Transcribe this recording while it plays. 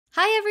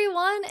Hi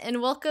everyone,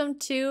 and welcome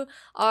to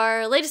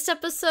our latest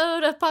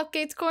episode of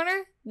Popkait's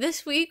Corner.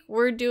 This week,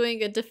 we're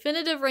doing a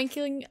definitive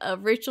ranking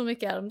of Rachel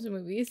McAdams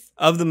movies.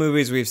 Of the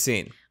movies we've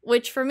seen.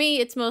 Which, for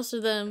me, it's most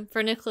of them.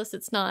 For Nicholas,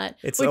 it's not.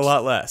 It's a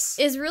lot less.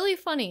 Is really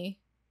funny,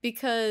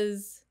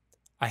 because...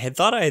 I had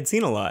thought I had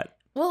seen a lot.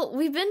 Well,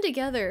 we've been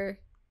together,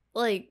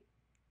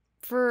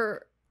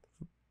 for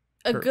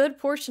a good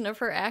portion of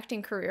her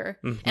acting career.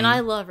 Mm-hmm. And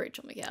I love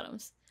Rachel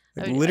McAdams.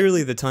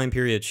 Literally the time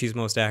period she's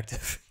most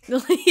active.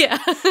 Yeah.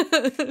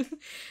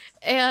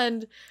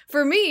 And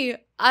for me,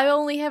 I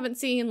only haven't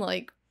seen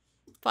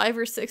 5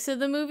 or 6 of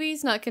the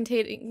movies, not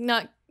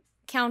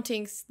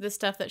counting the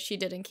stuff that she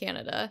did in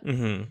Canada.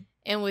 Mm-hmm.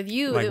 And with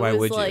you, it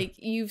was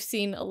you've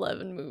seen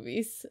 11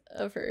 movies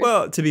of hers.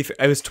 Well, to be fair,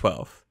 I was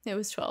 12. It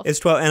was 12. It's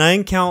 12, and I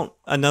didn't count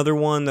another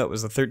one that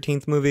was the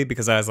 13th movie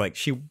because I was like,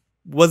 she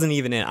wasn't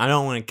even in. I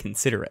don't want to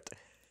consider it.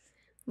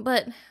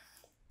 But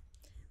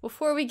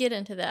before we get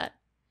into that,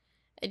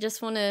 I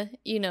just want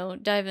to,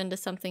 dive into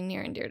something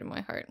near and dear to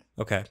my heart.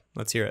 Okay,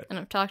 let's hear it. And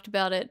I've talked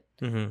about it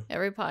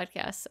every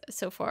podcast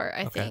so far,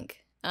 I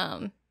think.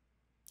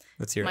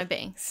 Let's hear it. My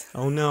bangs.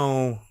 Oh,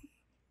 no.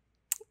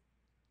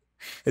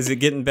 Is it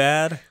getting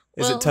bad?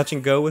 Is it touch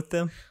and go with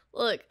them?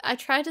 Look, I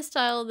tried to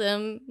style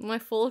them my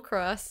full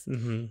across,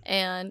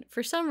 and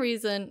for some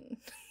reason,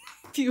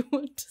 if you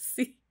want to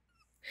see,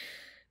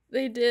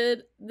 they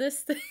did this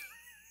thing.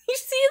 You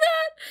see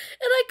that?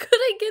 And I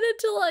couldn't get it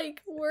to,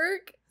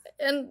 work.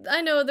 And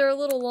I know they're a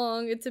little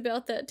long. It's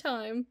about that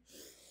time.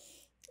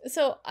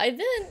 So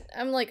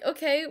I'm like,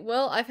 okay,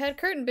 well, I've had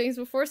curtain bangs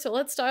before, so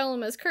let's style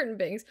them as curtain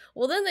bangs.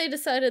 Well, then they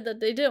decided that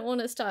they didn't want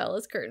to style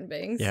as curtain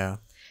bangs. Yeah.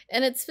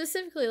 And it's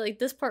specifically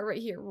this part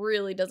right here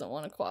really doesn't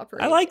want to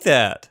cooperate. I like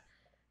that.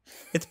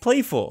 It's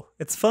playful.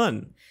 It's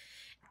fun.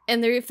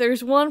 And if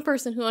there's one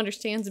person who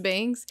understands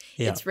bangs,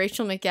 it's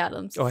Rachel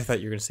McAdams. Oh, I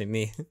thought you were going to say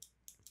me.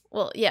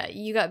 Well, yeah,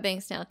 you got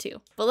bangs now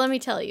too. But let me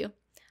tell you,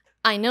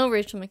 I know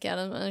Rachel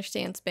McAdams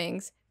understands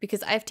bangs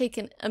because I've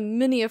taken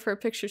many of her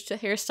pictures to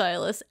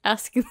hairstylists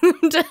asking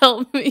them to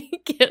help me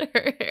get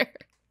her hair.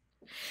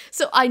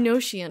 So I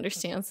know she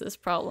understands this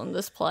problem,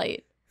 this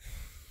plight.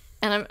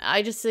 And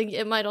I just think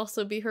it might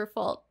also be her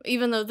fault,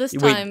 even though this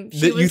time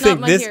she was not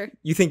my hair.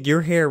 You think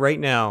your hair right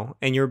now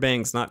and your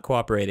bangs not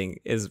cooperating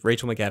is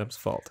Rachel McAdams'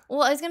 fault?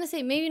 Well, I was going to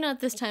say maybe not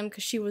this time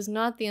because she was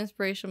not the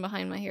inspiration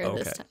behind my hair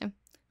this time.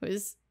 It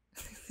was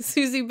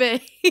Susie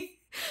Bay.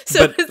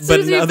 But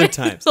in other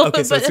times.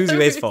 Okay, so it's Susie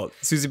Bay's fault.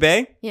 Susie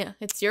Bay? Yeah,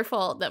 it's your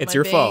fault that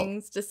my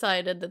bangs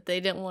decided that they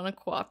didn't want to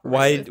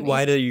cooperate with me.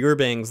 Why do your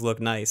bangs look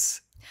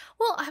nice?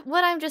 Well,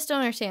 what I just don't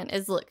understand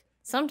is, look,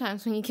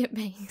 sometimes when you get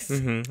bangs,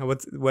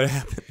 what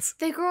happens?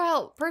 They grow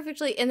out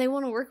perfectly and they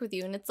want to work with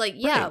you. And it's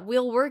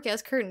we'll work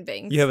as curtain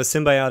bangs. You have a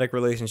symbiotic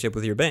relationship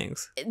with your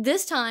bangs.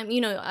 This time,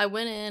 I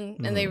went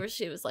in and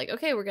she was like,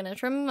 okay, we're going to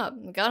trim them up.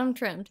 And got them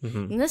trimmed.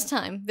 And this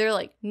time, they're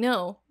like,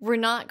 no, we're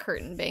not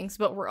curtain bangs,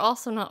 but we're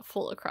also not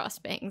full across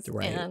bangs.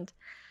 Right. And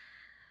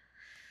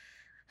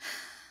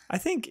I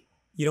think,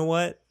 you know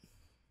what?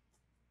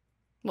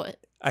 What?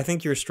 I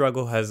think your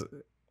struggle has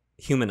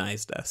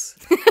humanized us.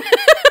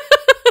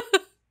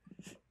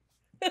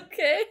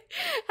 Okay.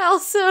 How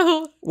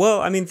so?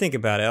 Well, I mean, think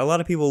about it. A lot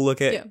of people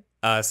look at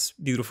us,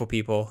 beautiful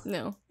people.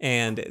 No.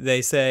 And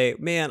they say,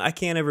 man, I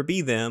can't ever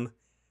be them.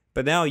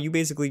 But now you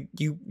basically,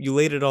 you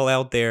laid it all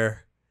out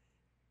there.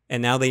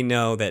 And now they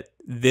know that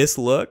this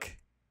look,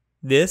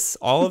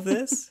 all of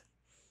this,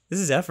 this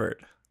is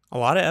effort. A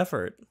lot of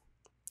effort.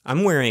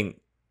 I'm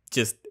wearing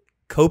just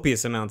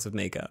copious amounts of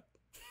makeup.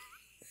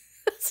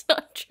 That's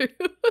not true.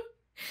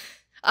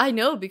 I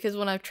know, because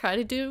when I've tried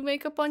to do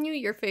makeup on you,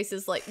 your face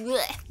is like,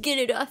 get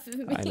it off of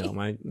me. I know,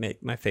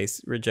 my face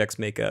rejects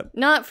makeup.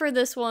 Not for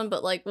this one,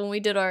 but when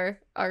we did our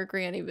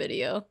granny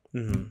video.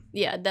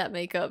 Yeah, that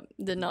makeup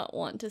did not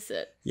want to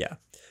sit. Yeah.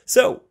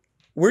 So,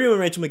 we're doing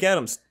Rachel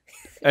McAdams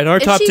and our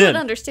top 10. She would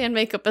understand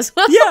makeup as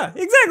well. Yeah,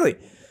 exactly.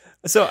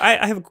 So,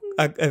 I have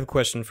a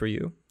question for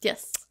you.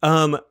 Yes.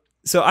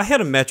 So, I had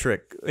a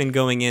metric in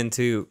going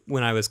into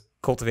when I was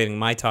cultivating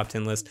my top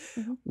 10 list.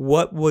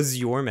 What was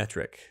your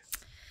metric?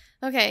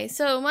 Okay,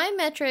 so my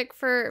metric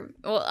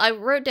I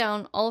wrote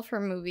down all of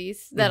her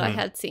movies that I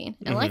had seen.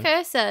 And like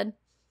I said,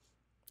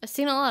 I've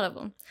seen a lot of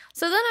them.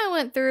 So then I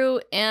went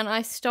through and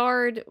I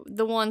starred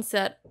the ones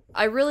that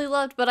I really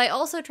loved, but I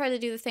also tried to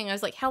do the thing. I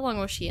was like, how long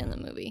was she in the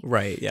movie?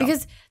 Right, yeah.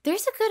 Because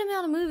there's a good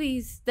amount of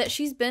movies that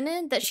she's been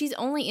in that she's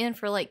only in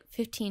for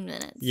 15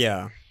 minutes.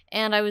 Yeah.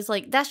 And I was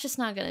like, that's just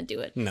not going to do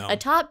it. No. A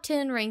top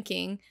 10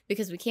 ranking,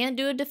 because we can't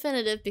do a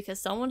definitive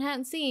because someone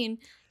hadn't seen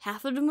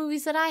half of the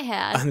movies that I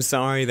had. I'm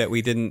sorry that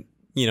we didn't,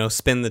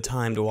 spend the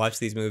time to watch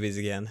these movies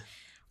again.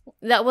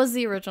 That was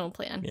the original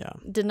plan. Yeah.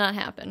 Did not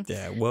happen.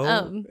 Yeah,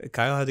 well,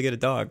 Kyle had to get a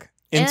dog.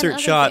 Insert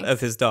shot of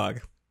his dog.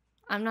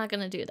 I'm not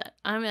going to do that.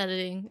 I'm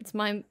editing. It's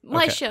my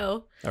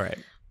show. All right.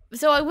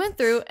 So I went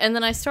through, and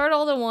then I started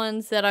all the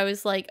ones that I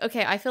was like,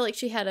 okay, I feel like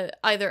she had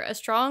either a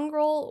strong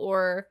role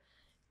or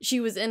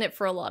she was in it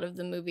for a lot of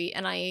the movie,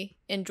 and I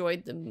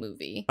enjoyed the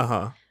movie.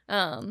 Uh-huh.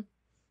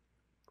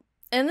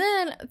 And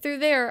then through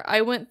there,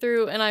 I went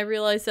through and I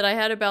realized that I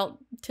had about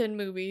 10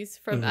 movies.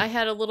 I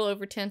had a little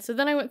over 10. So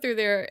then I went through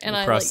there and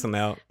I crossed them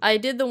out. I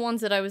did the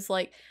ones that I was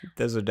like,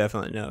 those are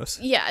definitely no's.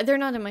 Yeah, they're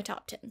not in my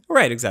top 10.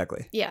 Right,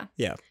 exactly. Yeah.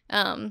 Yeah.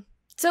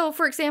 So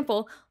for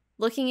example,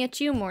 Looking at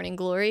You, Morning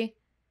Glory.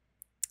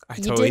 I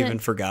totally even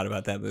forgot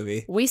about that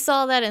movie. We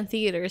saw that in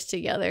theaters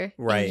together.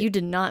 Right. And you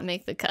did not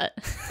make the cut.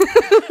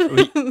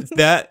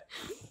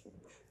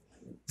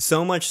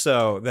 So much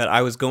so that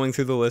I was going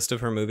through the list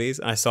of her movies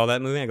and I saw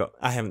that movie and I go,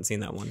 I haven't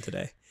seen that one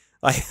today.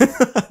 Like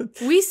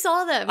we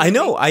saw that movie. I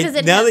know.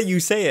 Now that you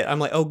say it, I'm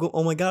like,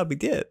 oh my God, we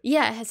did.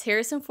 Yeah, it has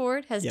Harrison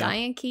Ford, has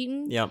Diane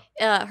Keaton. Yep.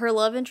 Her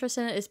love interest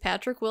in it is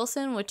Patrick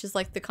Wilson, which is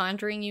like the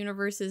Conjuring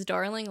universe's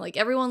darling. Like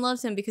everyone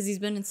loves him because he's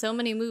been in so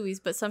many movies,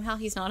 but somehow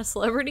he's not a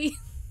celebrity.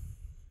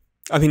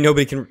 I mean,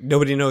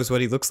 nobody knows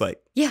what he looks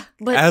like. Yeah,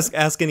 but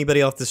ask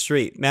anybody off the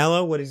street.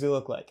 Mallow, what does he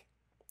look like?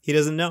 He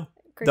doesn't know.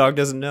 Cricket. Dog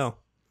doesn't know.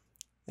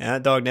 And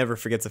that dog never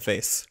forgets a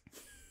face.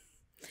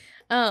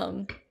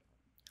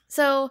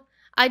 So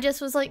I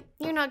just was like,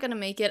 you're not gonna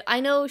make it.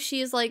 I know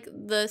she is like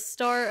the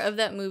star of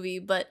that movie,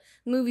 but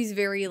the movie's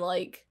very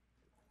like,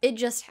 it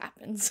just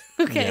happens.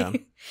 Okay. Yeah.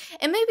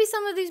 And maybe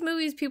some of these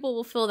movies people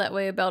will feel that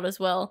way about as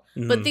well.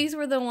 Mm-hmm. But these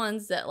were the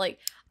ones that like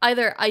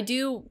either I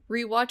do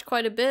rewatch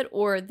quite a bit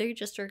or they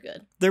just are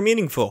good. They're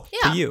meaningful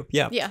to you.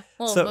 Yeah. Yeah.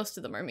 Well, most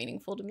of them are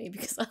meaningful to me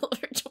because I love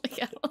Rachel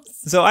McAdams.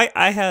 So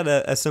I had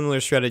a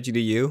similar strategy to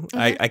you.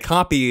 Mm-hmm. I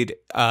copied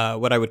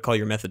what I would call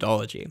your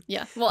methodology.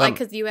 Yeah. Well,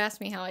 because you asked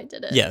me how I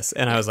did it. Yes.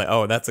 And I was like,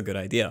 oh, that's a good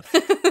idea.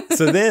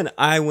 So then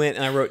I went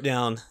and I wrote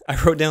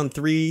down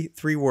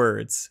three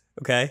words.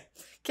 Okay.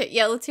 Okay,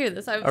 yeah, let's hear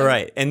this. All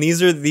right. And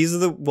these are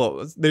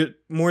they're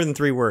more than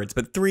 3 words,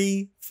 but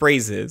 3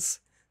 phrases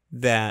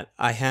that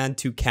I had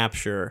to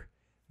capture.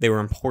 They were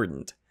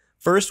important.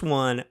 First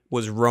one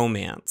was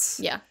romance.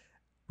 Yeah.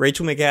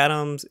 Rachel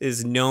McAdams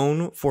is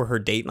known for her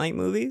date night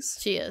movies.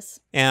 She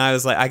is. And I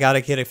was like, I got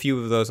to get a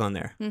few of those on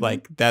there. Mm-hmm.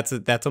 Like that's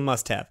a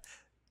must-have.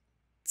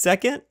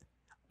 Second,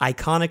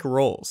 iconic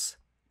roles.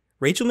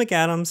 Rachel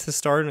McAdams has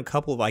starred in a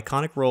couple of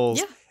iconic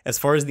roles as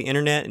far as the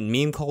internet and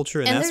meme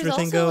culture and that sort of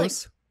thing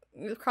goes.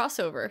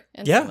 Crossover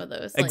in some of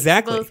those. Like,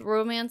 exactly. Both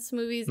romance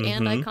movies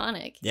and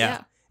iconic.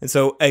 Yeah. And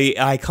so a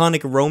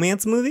iconic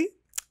romance movie,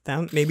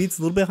 maybe it's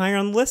a little bit higher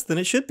on the list than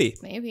it should be.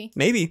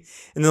 Maybe.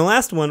 And the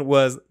last one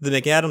was the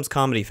McAdams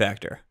comedy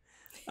factor.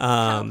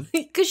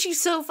 Because she's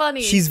so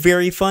funny. She's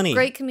very funny.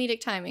 Great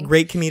comedic timing.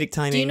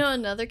 Do you know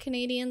another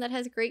Canadian that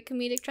has great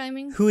comedic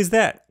timing? Who is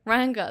that?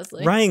 Ryan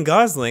Gosling. Ryan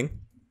Gosling?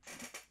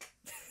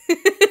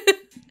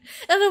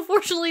 And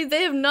unfortunately,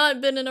 they have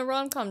not been in a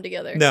rom-com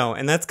together. No,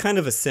 and that's kind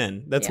of a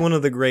sin. That's one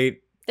of the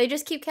great... They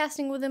just keep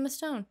casting with Emma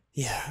Stone.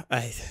 Yeah.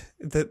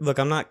 Look,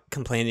 I'm not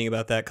complaining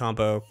about that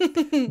combo,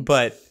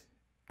 but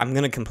I'm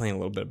going to complain a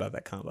little bit about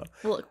that combo.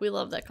 Look, we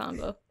love that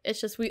combo. It's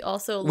just we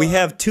also love... We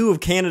have 2 of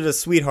Canada's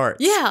sweethearts.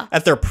 Yeah.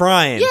 At their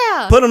prime.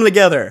 Yeah. Put them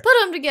together.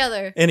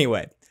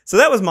 Anyway, so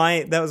that was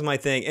my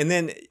thing. And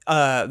then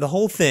the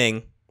whole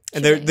thing,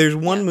 and there's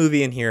one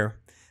movie in here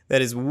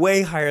that is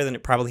way higher than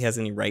it probably has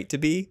any right to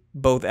be,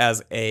 both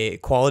as a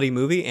quality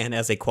movie and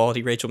as a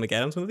quality Rachel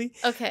McAdams movie.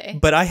 Okay.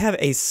 But I have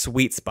a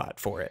sweet spot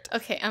for it.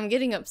 Okay, I'm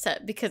getting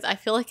upset because I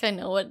feel like I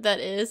know what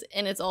that is,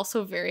 and it's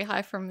also very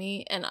high for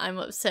me, and I'm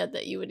upset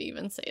that you would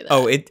even say that.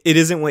 Oh, it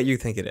isn't what you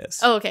think it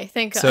is. Oh, okay,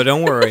 thank God. So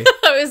don't worry.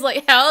 I was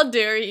like, how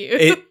dare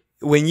you?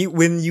 When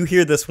you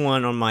hear this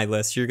one on my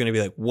list, you're going to be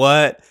like,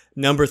 what?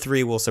 Number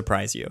 3 will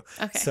surprise you.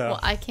 Okay. Well,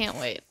 I can't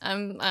wait.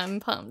 I'm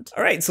pumped.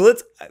 All right. So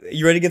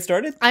you ready to get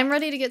started? I'm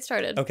ready to get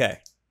started. Okay.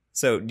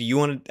 So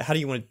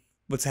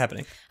what's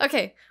happening?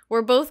 Okay.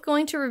 We're both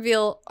going to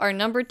reveal our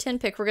number 10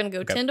 pick. We're going to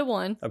go 10 to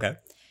 1. Okay.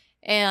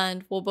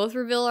 And we'll both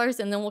reveal ours,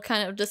 and then we'll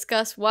kind of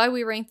discuss why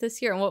we ranked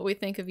this year and what we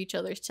think of each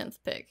other's 10th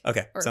pick.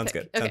 Okay. Sounds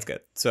good.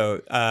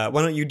 So why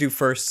don't you do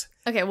first?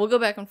 Okay. We'll go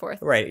back and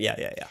forth. Right. Yeah.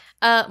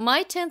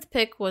 My 10th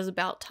pick was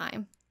About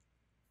Time.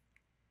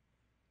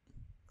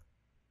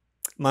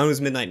 Mine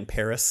was Midnight in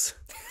Paris.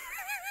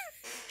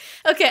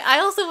 Okay, I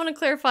also want to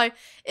clarify,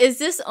 is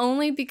this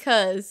only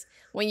because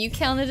when you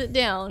counted it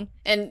down,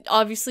 and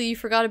obviously you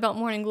forgot about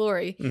Morning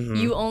Glory,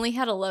 you only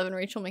had 11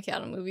 Rachel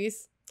McAdams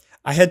movies?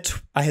 I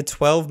had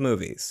 12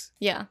 movies.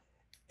 Yeah.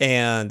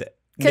 And...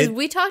 Because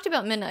we talked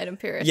about Midnight in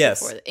Paris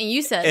before, and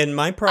you said, and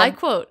I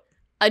quote,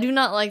 I do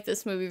not like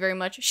this movie very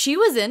much. She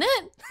was in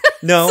it?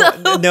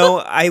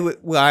 No,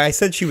 I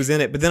said she was in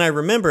it, but then I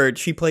remembered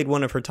she played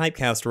one of her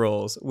typecast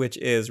roles, which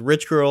is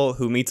rich girl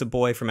who meets a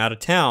boy from out of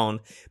town,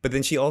 but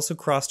then she also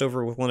crossed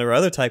over with one of her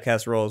other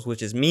typecast roles,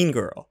 which is mean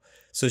girl.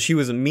 So she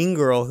was a mean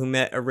girl who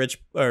met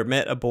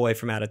a boy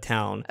from out of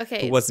town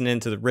who wasn't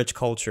into the rich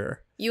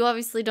culture. You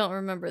obviously don't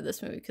remember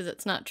this movie because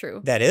it's not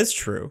true. That is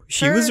true.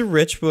 She was a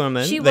rich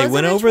woman. They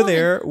went over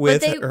there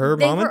with her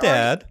mom and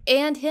dad.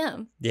 And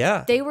him.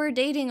 Yeah. They were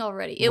dating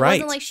already. It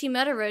wasn't like she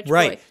met a rich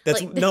boy.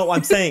 No,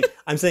 I'm saying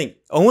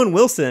Owen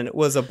Wilson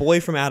was a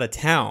boy from out of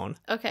town.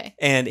 Okay.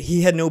 And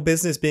he had no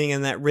business being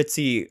in that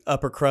ritzy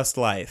upper crust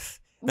life.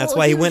 That's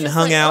why he went and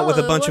hung out with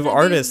a bunch of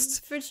artists.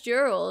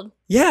 Fitzgerald.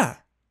 Yeah.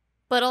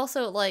 But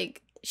also,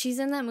 like, She's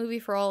in that movie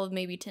for all of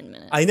maybe 10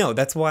 minutes. I know.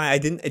 That's why I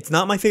didn't. It's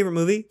not my favorite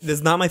movie. This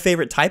is not my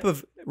favorite type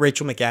of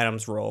Rachel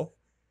McAdams role.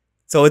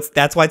 So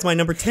that's why it's my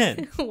number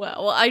 10. Wow.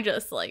 Well, I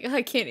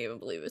can't even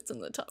believe it's in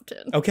the top 10.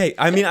 Okay.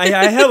 I mean, I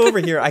have over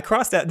here, I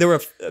crossed out. There were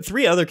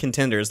 3 other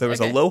contenders. There was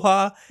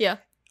Aloha,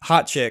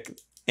 Hot Chick,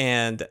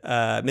 and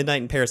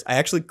Midnight in Paris. I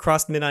actually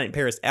crossed Midnight in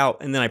Paris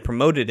out, and then I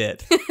promoted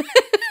it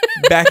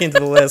back into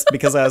the list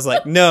because I was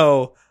like,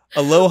 no,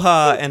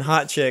 Aloha and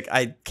Hot Chick,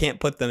 I can't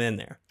put them in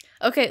there.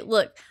 Okay,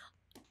 look.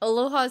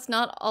 Aloha is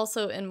not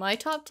also in my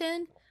top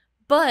 10,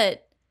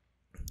 but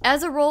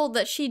as a role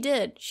that she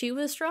did, she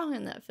was strong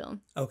in that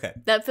film. Okay.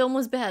 That film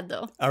was bad,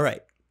 though. All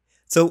right.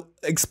 So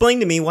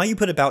explain to me why you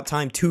put About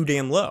Time too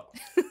damn low.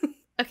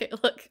 Okay,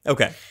 look.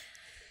 Okay.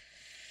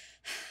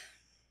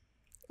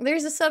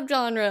 There's a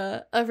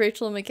subgenre of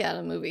Rachel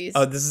McAdams movies.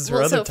 Oh, this is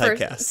her other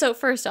typecast.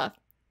 First off,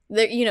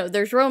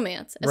 there's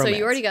romance. And so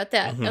you already got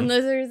that. Mm-hmm. And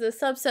there's a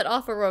subset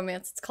off of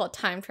romance. It's called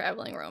time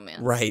traveling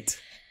romance.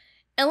 Right.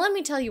 And let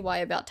me tell you why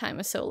About Time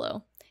is so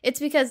low. It's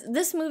because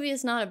this movie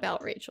is not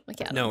about Rachel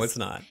McAdams. No, it's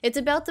not. It's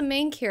about the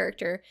main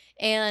character,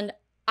 and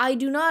I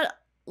do not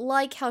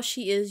like how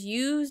she is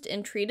used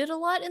and treated a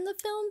lot in the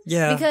film.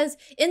 Yeah. Because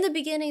in the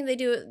beginning they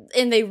do it,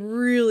 and they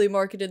really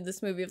marketed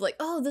this movie of like,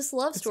 oh, this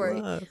love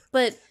story. Love.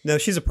 But no,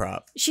 she's a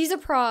prop. She's a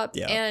prop,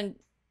 and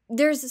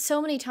there's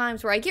so many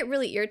times where I get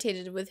really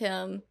irritated with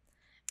him,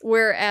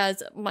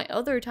 whereas my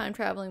other time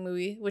traveling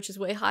movie, which is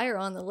way higher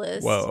on the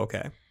list. Whoa,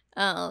 okay.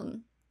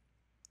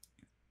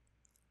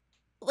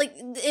 Like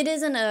it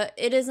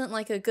isn't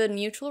like a good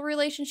mutual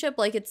relationship.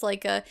 Like it's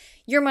like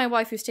you're my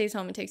wife who stays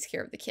home and takes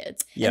care of the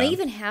kids. Yeah. And they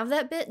even have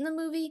that bit in the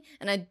movie,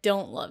 and I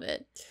don't love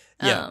it.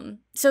 Yeah.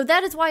 So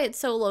that is why it's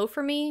so low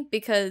for me,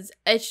 because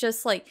it's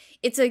just like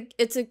it's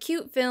a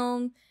cute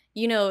film.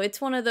 You know,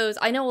 it's one of those.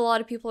 I know a lot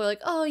of people are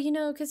like, oh, you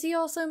know, because he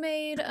also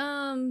made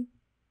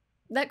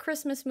that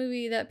Christmas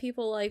movie that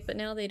people like, but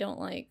now they don't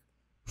like.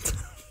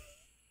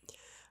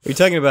 Are you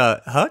talking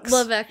about Hux?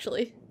 Love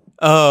Actually.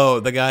 Oh,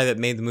 the guy that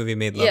made the movie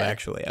made Love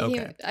Actually.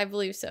 Okay. I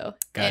believe so.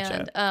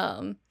 Gotcha.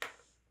 And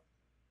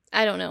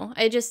I don't know.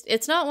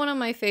 It's not one of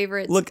my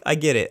favorites. Look, I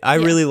get it. I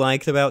really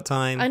liked About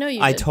Time. I know you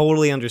did. I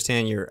totally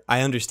understand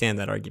I understand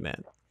that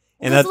argument.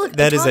 And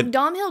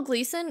Domhnall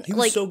Gleeson. He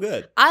was so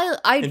good.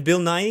 And Bill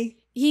Nighy.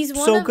 He's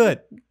so good.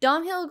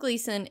 Domhnall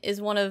Gleeson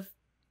is one of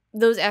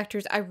those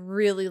actors I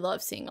really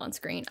love seeing on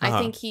screen. I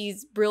think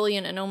he's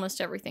brilliant in almost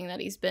everything that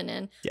he's been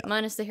in,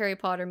 minus the Harry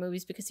Potter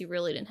movies, because he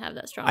really didn't have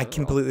that strong. I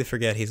completely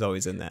forget he's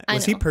always in that.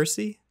 Was he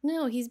Percy?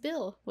 No, he's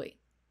Bill. Wait,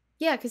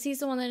 yeah, because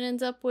he's the one that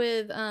ends up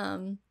with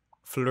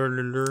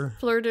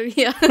Fleur de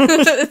yeah,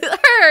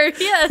 her,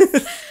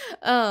 yes,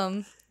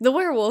 the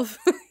werewolf,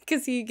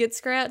 because he gets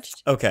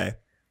scratched. Okay,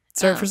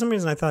 sorry, for some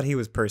reason I thought he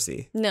was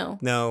Percy.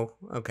 No,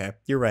 okay,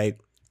 you're right.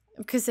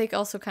 Because they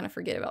also kind of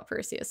forget about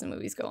Percy as the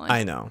movies go on.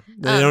 I know.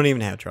 They don't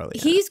even have Charlie.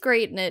 He's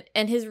great in it.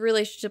 And his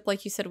relationship,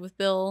 like you said, with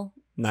Bill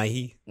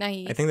Nighy.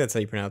 I think that's how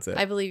you pronounce it.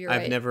 I believe you're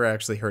right. I've never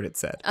actually heard it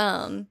said.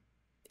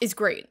 Is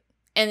great.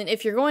 And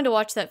if you're going to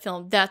watch that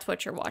film, that's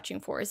what you're watching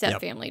for, is that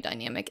family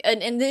dynamic.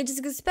 And it's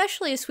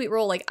especially a sweet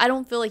role. Like, I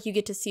don't feel like you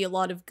get to see a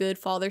lot of good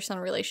father-son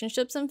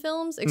relationships in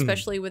films,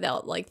 especially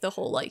without, like, the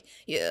whole, like,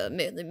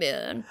 manly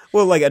man.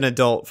 Well, like an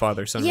adult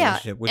father-son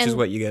relationship, which is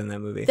what you get in that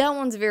movie. That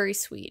one's very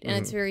sweet, and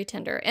it's very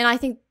tender. And I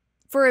think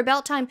for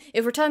About Time,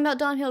 if we're talking about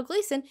Domhnall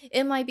Gleeson,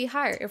 it might be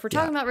higher. If we're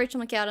talking about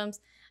Rachel McAdams,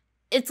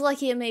 it's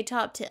lucky it made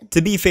top 10.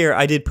 To be fair,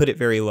 I did put it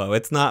very low.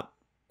 It's not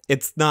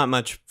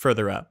much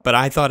further up, but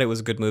I thought it was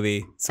a good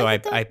movie, so I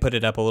put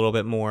it up a little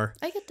bit more.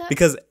 I get that.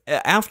 Because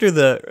after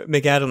the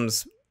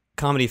McAdams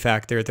comedy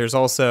factor, there's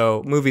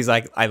also movies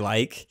I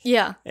like.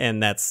 Yeah.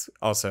 And that's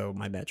also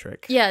my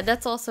metric. Yeah,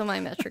 that's also my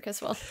metric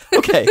as well.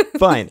 Okay,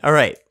 fine. All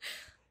right.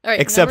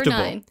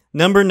 Acceptable.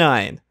 Number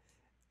 9.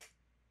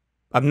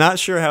 I'm not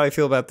sure how I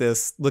feel about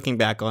this looking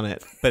back on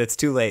it, but it's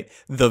too late.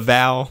 The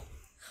Vow.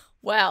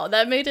 Wow,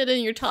 that made it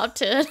in your top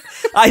 10.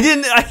 I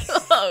didn't.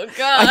 Oh,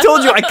 God. I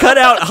told you I cut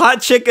out Hot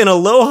Chick and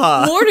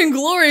Aloha. Morning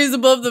Glory is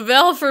above The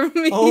Vow for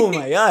me. Oh,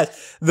 my gosh.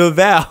 The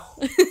Vow.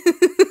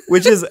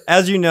 Which is,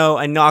 as you know,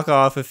 a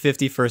knockoff of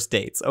 50 First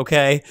Dates,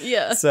 okay?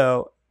 Yeah.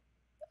 So,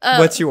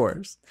 what's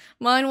yours?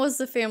 Mine was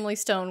The Family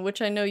Stone,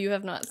 which I know you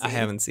have not seen. I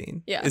haven't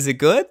seen. Yeah. Is it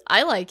good?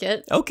 I like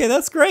it. Okay,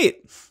 that's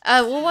great.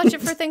 We'll watch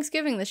it for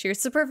Thanksgiving this year.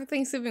 It's the perfect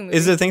Thanksgiving movie.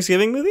 Is it a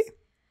Thanksgiving movie?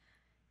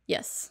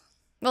 Yes.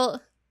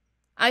 Well,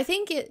 I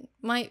think it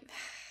might.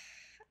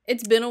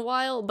 It's been a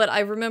while, but I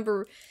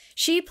remember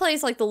she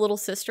plays like the little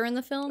sister in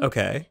the film.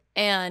 Okay.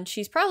 And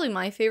she's probably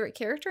my favorite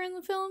character in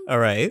the film. All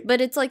right. But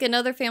it's like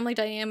another family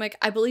dynamic.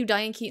 I believe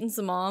Diane Keaton's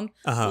the mom.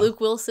 Luke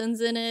Wilson's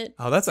in it.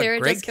 Oh, that's Sarah a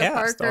great Jessica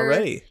cast Parker.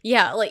 Already.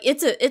 Yeah, like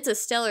it's a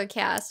stellar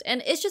cast,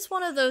 and it's just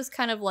one of those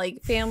kind of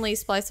like family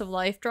slice of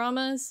life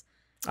dramas.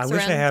 I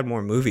wish I had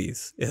more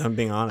movies, if I'm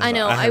being honest. I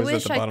know. I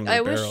wish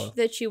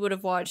that you would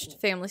have watched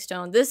Family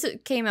Stone. This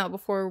came out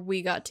before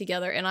we got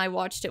together, and I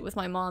watched it with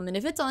my mom. And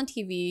if it's on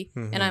TV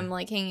and I'm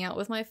like hanging out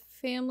with my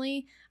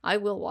family, I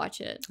will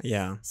watch it.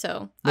 Yeah.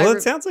 So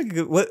it sounds like a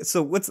good.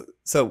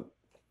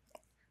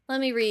 Let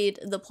me read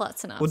the plot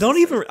synopsis. Well, don't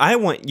even... I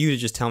want you to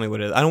just tell me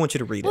what it is. I don't want you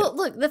to read it. Well,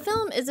 look, the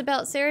film is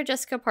about Sarah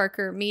Jessica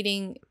Parker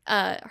meeting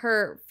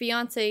her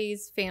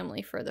fiance's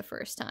family for the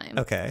first time.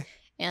 Okay.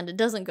 And it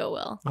doesn't go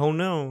well. Oh,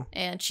 no.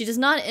 And she does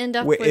not end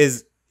up Wait,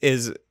 with...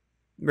 Is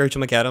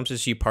Rachel McAdams, is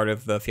she part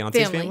of the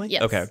fiance's family?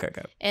 Yes. Okay.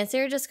 And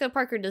Sarah Jessica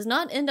Parker does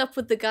not end up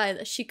with the guy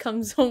that she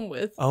comes home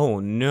with. Oh,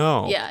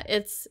 no. Yeah,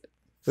 it's...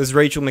 Is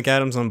Rachel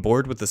McAdams on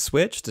board with the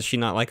switch? Does she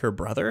not like her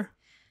brother?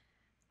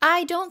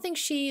 I don't think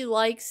she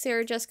likes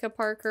Sarah Jessica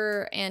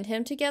Parker and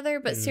him together,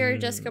 but Sarah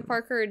Jessica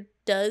Parker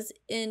does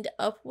end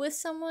up with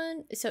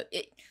someone. So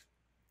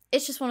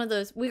it's just one of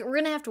those. We're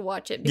going to have to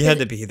watch it. You had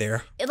to be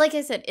there. Like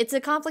I said, it's a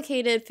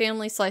complicated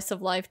family slice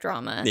of life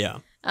drama. Yeah.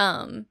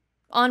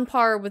 On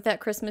par with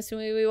that Christmas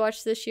movie we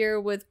watched this year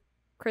with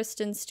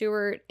Kristen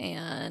Stewart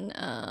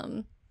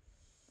and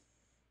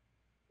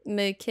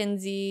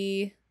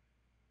Mackenzie.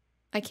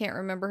 I can't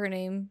remember her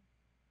name.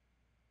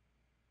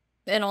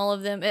 And all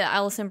of them.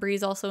 Alison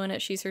Brie's also in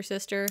it. She's her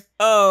sister.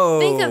 Oh.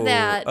 Think of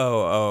that.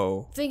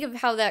 Oh. Think of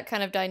how that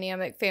kind of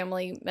dynamic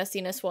family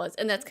messiness was.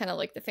 And that's kind of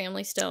like the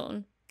Family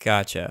Stone.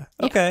 Gotcha.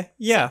 Yeah. Okay.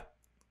 Yeah.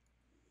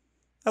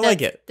 I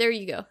like it. There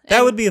you go.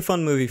 That would be a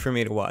fun movie for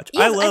me to watch.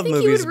 Yes, I love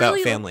movies about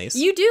really families.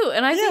 You do.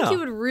 And I think you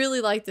would really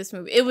like this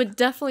movie. It would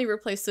definitely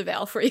replace The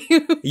Vow for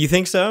you. You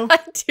think so? I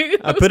do.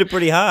 I put it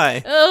pretty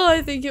high. Oh,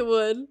 I think it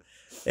would.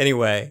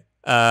 Anyway.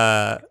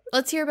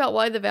 Let's hear about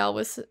why The Vow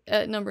was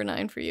at number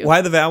 9 for you.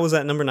 Why The Vow was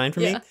at number 9 for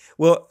me?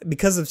 Well,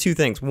 because of two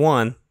things.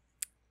 One,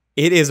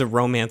 it is a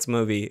romance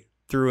movie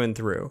through and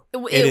through.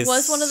 It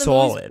was one of the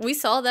movies. We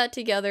saw that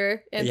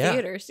together in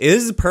theaters. It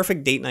is a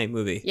perfect date night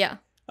movie. Yeah.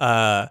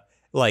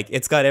 Like,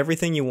 it's got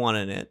everything you want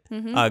in it.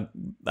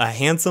 A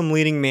handsome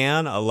leading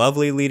man, a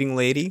lovely leading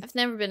lady. I've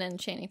never been in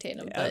Channing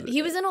Tatum, but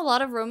he was in a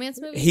lot of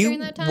romance movies during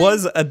that time. He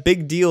was a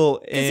big deal.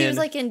 Because he was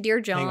like in Dear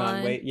John. Hang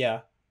on, wait,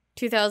 yeah.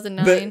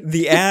 2009.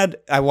 The ad,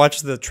 I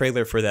watched the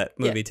trailer for that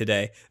movie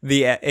today.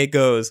 It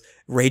goes,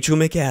 Rachel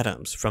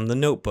McAdams from The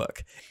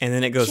Notebook. And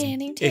then it goes,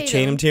 Channing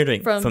Tatum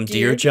from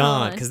Dear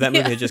John. Because that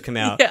movie had just come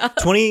out.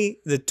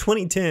 The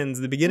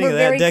 2010s, the beginning of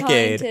that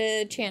decade. Very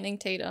kind to Channing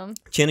Tatum.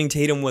 Channing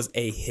Tatum was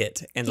a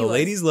hit. And the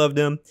ladies loved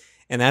him.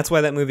 And that's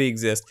why that movie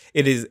exists.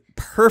 It is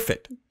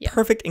perfect.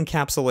 Perfect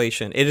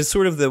encapsulation. It is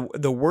sort of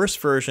the worst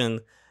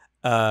version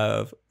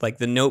of like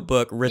The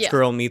Notebook, rich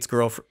girl meets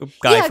guy from out of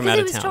town. Yeah, because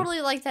it was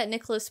totally like that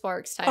Nicholas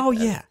Sparks type. Oh,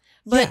 yeah.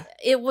 But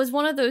it was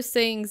one of those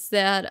things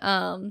that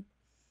I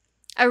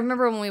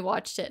remember when we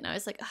watched it and I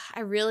was like,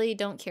 I really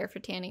don't care for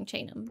Channing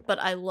Tatum, but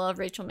I love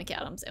Rachel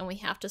McAdams and we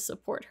have to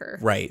support her.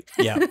 Right,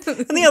 yeah. And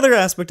the other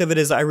aspect of it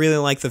is I really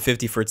like the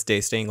 50 First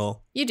Dates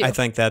angle. You do. I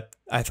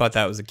thought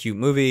that was a cute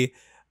movie.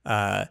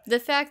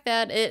 The fact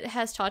that it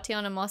has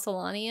Tatiana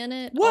Maslany in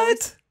it.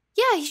 What?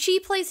 Yeah, she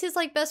plays his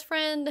like best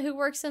friend who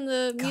works in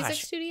the music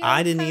studio.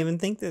 I didn't even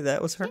think that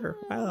was her.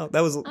 Wow,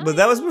 that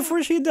was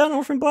before she had done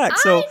Orphan Black.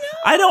 So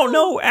I don't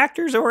know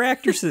actors or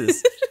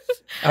actresses.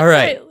 All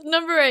right,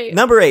 number 8.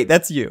 Number 8.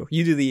 That's you.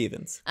 You do the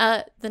evens.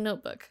 The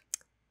Notebook.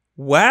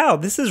 Wow,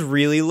 this is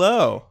really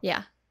low.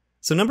 Yeah.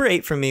 So number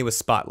 8 for me was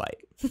Spotlight.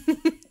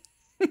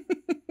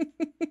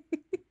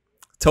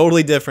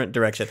 Totally different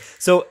direction.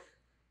 So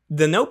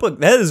The Notebook,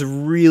 that is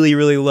really,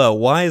 really low.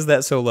 Why is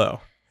that so low?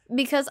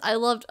 Because I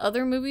loved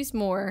other movies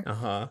more.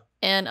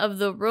 And of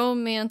the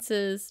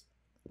romances...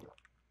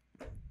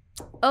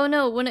 Oh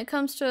no, when it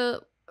comes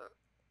to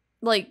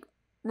like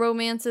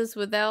romances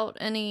without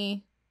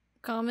any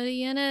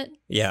comedy in it...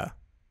 Yeah.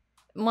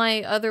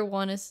 My other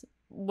one is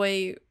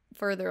way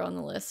further on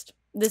the list.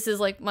 This is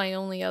like my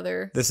only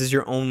other... This is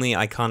your only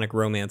iconic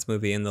romance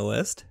movie in the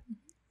list?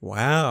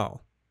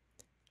 Wow.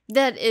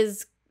 That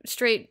is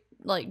straight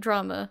like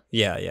drama.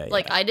 Yeah.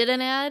 Like I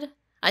didn't add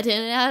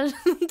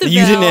the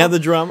You didn't add the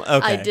drama?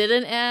 Okay. I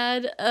didn't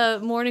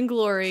add Morning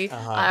Glory.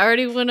 I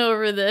already went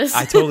over this.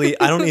 I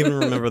don't even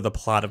remember the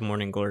plot of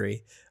Morning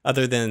Glory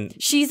other than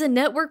she's a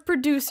network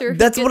producer.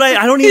 That's what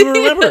I don't even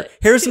remember.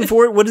 Harrison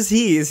Ford, what is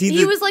he?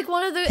 He was like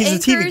one of the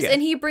anchors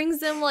and he brings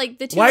them like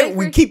the two Why anchors.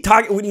 we keep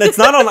talking that's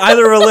not on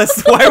either of our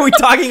lists. Why are we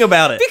talking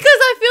about it? Because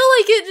I feel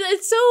like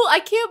it's so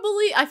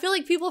I feel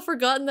like people have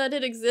forgotten that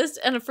it exists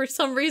and for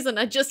some reason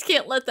I just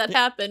can't let that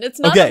happen. It's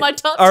not in my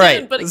top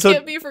 10, but it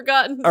can't be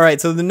forgotten. All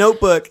right, so The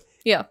Notebook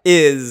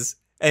is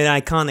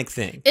an iconic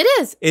thing. It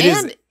is.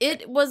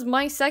 It was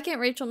my second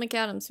Rachel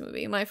McAdams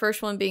movie. My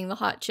first one being The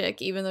Hot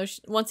Chick, even though,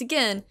 once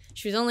again,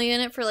 she was only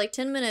in it for like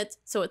 10 minutes,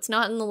 so it's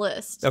not in the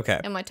list.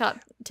 Okay. In my top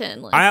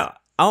 10 list. I'll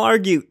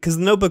argue, because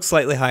The Notebook's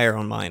slightly higher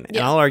on mine, and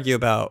I'll argue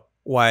about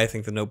why I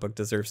think The Notebook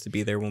deserves to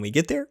be there when we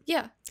get there.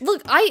 Yeah.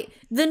 Look,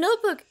 The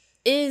Notebook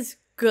is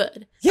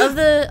good. Yeah. Of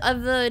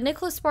the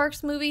Nicholas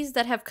Sparks movies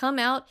that have come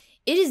out,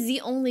 it is the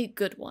only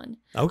good one.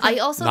 Okay. I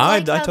also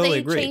like how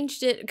they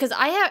changed it because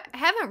I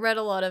haven't read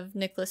a lot of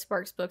Nicholas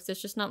Sparks books.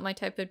 It's just not my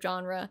type of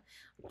genre.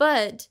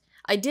 But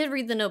I did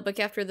read The Notebook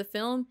after the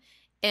film,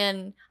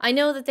 And I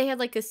know that they had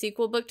like a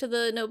sequel book to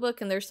The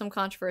Notebook, and there's some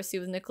controversy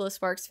with Nicholas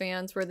Sparks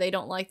fans where they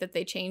don't like that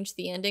they changed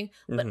the ending.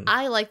 But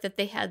I like that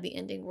they had the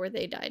ending where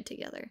they died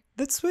together.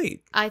 That's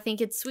sweet. I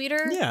think it's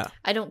sweeter. Yeah.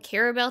 I don't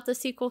care about the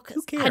sequel because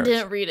Who cares? I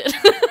didn't read it.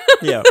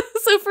 Yeah.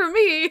 So for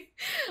me,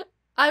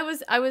 I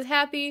was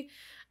happy.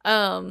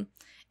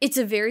 It's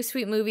a very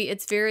sweet movie.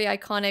 It's very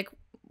iconic.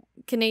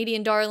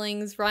 Canadian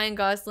darlings, Ryan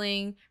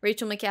Gosling,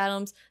 Rachel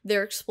McAdams,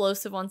 they're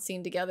explosive on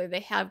scene together.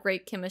 They have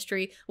great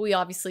chemistry. We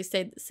obviously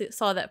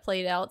saw that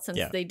played out since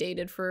they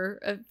dated for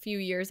a few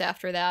years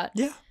after that.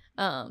 Yeah.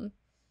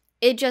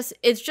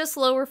 It's just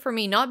lower for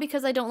me, not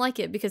because I don't like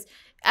it, because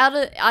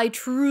I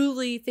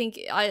truly think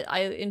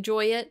I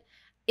enjoy it.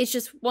 It's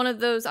just one of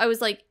those, I was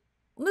like,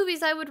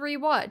 movies I would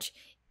rewatch.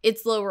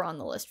 It's lower on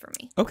the list for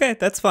me. Okay,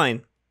 that's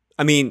fine.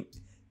 I mean,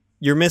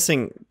 you're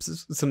missing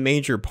some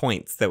major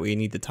points that we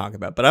need to talk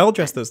about, but I'll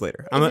address those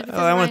later. Is it because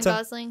of Ryan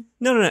Gosling?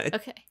 No.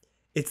 Okay.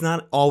 It's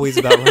not always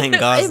about Ryan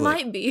Gosling. It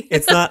might be.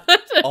 It's not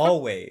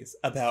always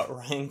about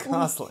Ryan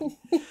Gosling.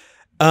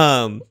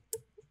 I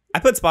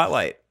put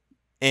Spotlight,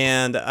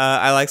 and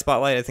I like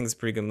Spotlight. I think it's a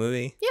pretty good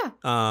movie.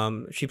 Yeah.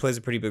 She plays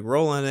a pretty big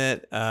role in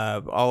it. I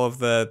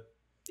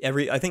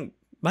think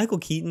Michael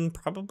Keaton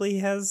probably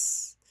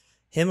has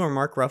him, or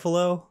Mark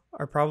Ruffalo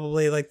are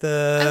probably like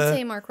the... I would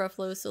say Mark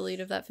Ruffalo is the lead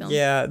of that film.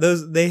 Yeah,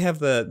 they have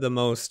the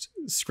most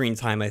screen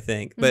time, I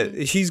think.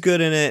 But she's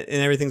good in it,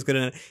 and everything's good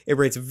in it. It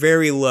rates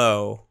very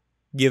low,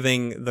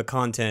 giving the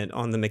content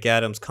on the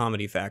McAdams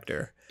comedy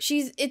factor.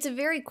 It's a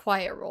very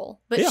quiet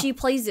role, but she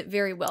plays it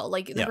very well.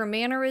 Like, her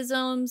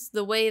mannerisms,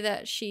 the way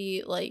that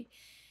she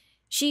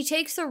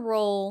takes a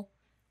role,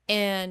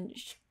 and...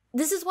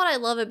 This is what I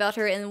love about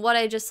her, and what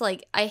I just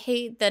like. I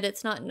hate that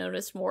it's not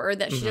noticed more, or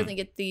that she doesn't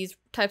get these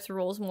types of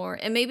roles more.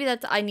 And maybe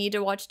that's, I need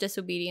to watch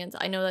Disobedience.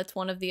 I know that's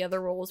one of the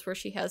other roles where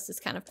she has this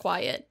kind of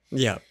quiet.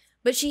 Yeah.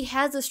 But she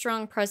has a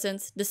strong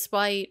presence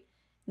despite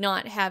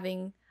not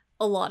having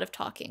a lot of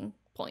talking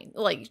point.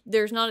 Like,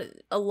 there's not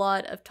a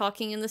lot of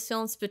talking in this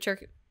film,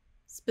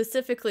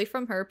 specifically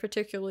from her,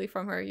 particularly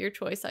from her. Your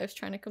choice. I was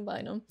trying to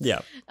combine them.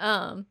 Yeah.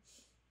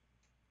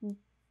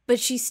 But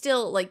she's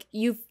still, like,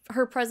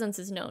 her presence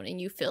is known and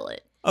you feel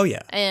it. Oh,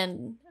 yeah.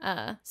 And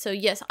so,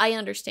 yes, I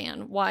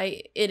understand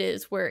why it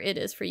is where it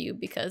is for you,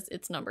 because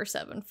it's number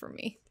 7 for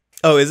me.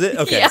 Oh, is it?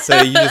 Okay,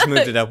 so you just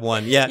moved it up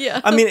 1.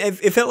 Yeah. I mean,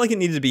 it felt like it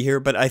needed to be here,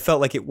 but I felt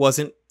like it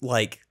wasn't,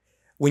 like,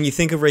 when you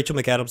think of Rachel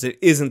McAdams, it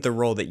isn't the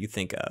role that you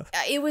think of.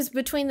 It was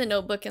between The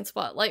Notebook and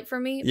Spotlight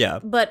for me. Yeah.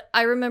 But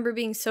I remember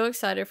being so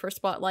excited for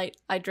Spotlight.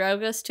 I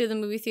drove us to the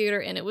movie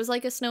theater, and it was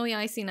like a snowy,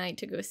 icy night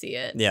to go see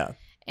it. Yeah.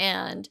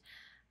 And...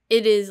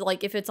 it is,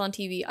 like, if it's on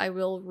TV, I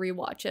will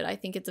rewatch it. I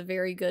think it's a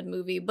very good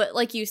movie. But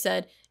like you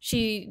said,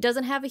 she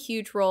doesn't have a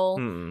huge role.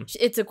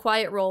 It's a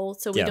quiet role,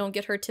 so we don't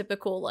get her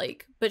typical,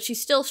 like... But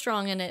she's still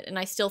strong in it, and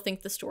I still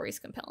think the story's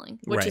compelling.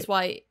 Which is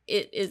why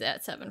it is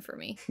at 7 for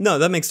me. No,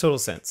 that makes total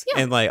sense.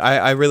 Yeah. And, like,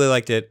 I really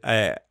liked it.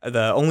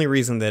 The only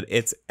reason that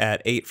it's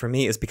at 8 for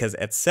me is because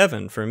at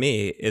 7 for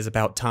me is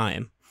About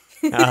Time.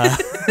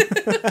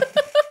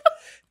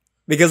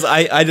 Because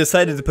I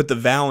decided to put The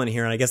Vow in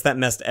here, and I guess that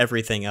messed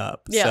everything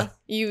up. Yeah, so.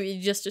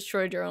 You just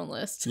destroyed your own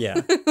list.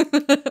 Yeah.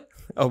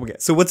 Okay,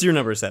 so what's your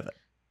number 7?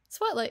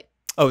 Spotlight.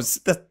 Oh,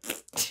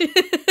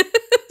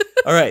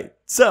 all right.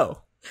 So,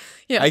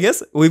 I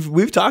guess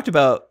we've talked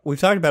about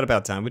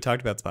About Time. We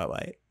talked about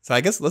Spotlight. So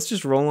I guess let's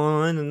just roll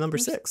on to number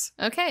 6.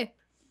 Okay,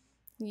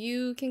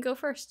 you can go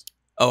first.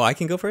 Oh, I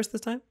can go first this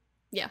time?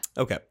 Yeah.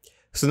 Okay.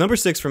 So number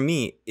 6 for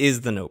me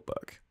is The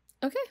Notebook.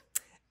 Okay.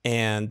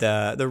 And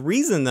the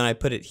reason that I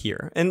put it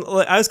here, and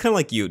I was kind of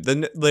like you,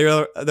 there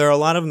are a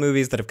lot of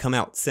movies that have come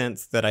out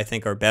since that I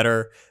think are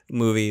better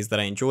movies that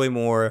I enjoy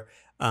more.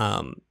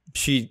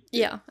 She's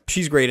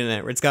great in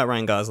it. It's got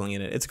Ryan Gosling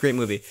in it. It's a great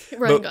movie.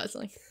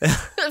 Gosling.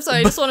 I'm sorry,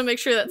 I just want to make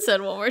sure that's said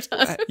one more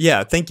time.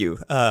 Yeah, thank you.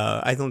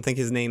 I don't think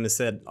his name is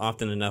said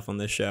often enough on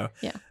this show.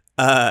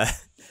 Yeah.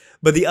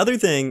 But the other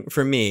thing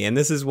for me, and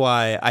this is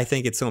why I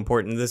think it's so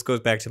important, this goes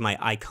back to my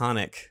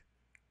iconic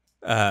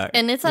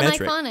and it's an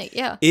iconic,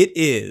 yeah. It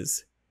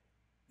is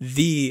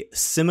the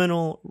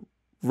seminal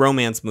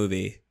romance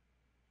movie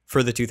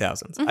for the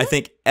 2000s. I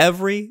think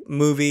every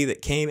movie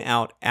that came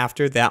out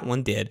after that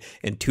one did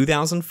in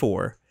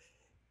 2004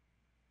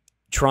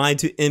 tried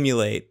to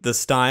emulate the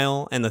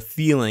style and the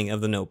feeling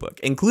of The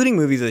Notebook, including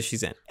movies that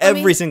she's in.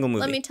 Every single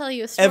movie. Let me tell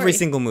you a story. Every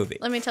single movie.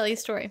 Let me tell you a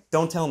story.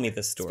 Don't tell me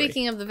this story.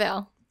 Speaking of The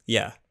Vow.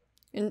 Yeah.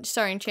 And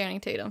starring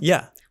Channing Tatum.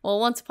 Yeah. Well,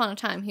 once upon a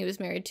time, he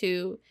was married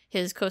to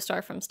his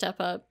co-star from Step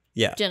Up.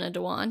 Yeah. Jenna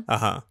Dewan.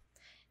 Uh-huh.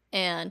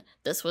 And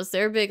this was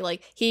their big,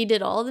 like, he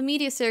did all the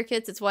media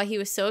circuits. It's why he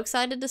was so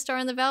excited to star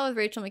in The Vow with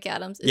Rachel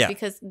McAdams. Is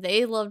because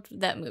they loved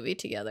that movie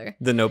together.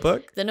 The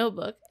Notebook? The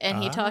Notebook.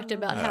 And he talked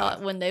about how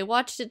when they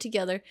watched it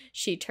together,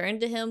 she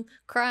turned to him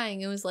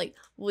crying and was like,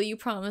 will you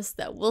promise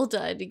that we'll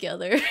die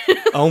together?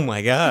 Oh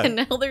my God. And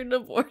now they're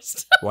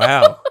divorced.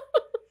 Wow.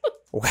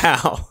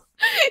 Wow.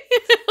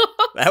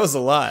 That was a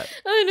lot.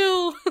 I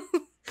know.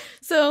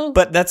 So.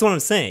 But that's what I'm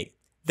saying.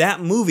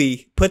 That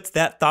movie puts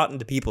that thought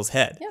into people's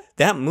head. Yeah.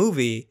 That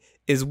movie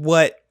is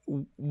what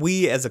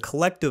we as a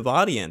collective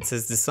audience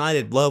has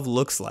decided love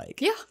looks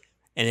like. Yeah.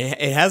 And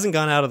it hasn't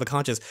gone out of the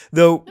conscious.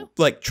 Though,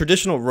 like,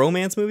 traditional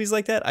romance movies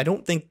like that, I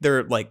don't think they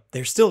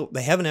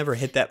haven't ever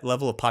hit that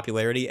level of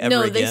popularity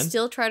ever again. No, they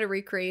still try to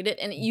recreate it,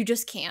 and you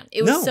just can't.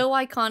 It was so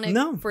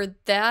iconic for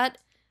that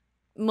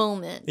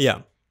moment.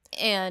 Yeah.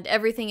 And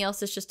everything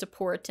else is just a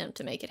poor attempt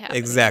to make it happen.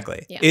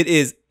 Exactly. Yeah. It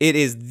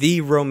is the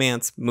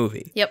romance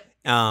movie. Yep.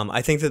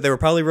 I think that there were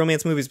probably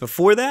romance movies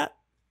before that.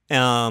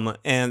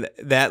 And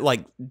that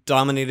like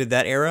dominated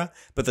that era,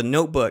 but The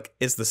Notebook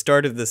is the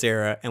start of this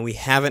era, and we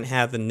haven't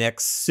had the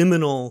next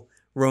seminal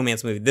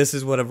romance movie. This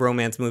is what a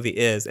romance movie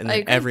is, and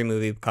then every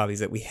movie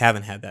copies it. We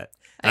haven't had that.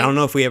 I don't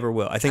know if we ever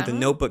will. I think The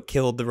Notebook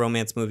killed the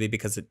romance movie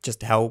because of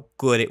just how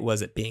good it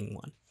was at being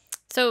one.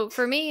 So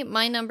for me,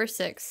 my number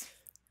 6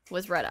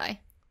 was Red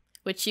Eye,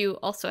 which you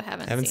also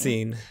haven't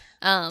seen.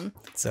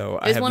 So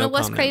it was one of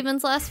Wes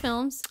Craven's last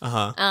films.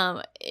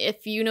 Uh-huh.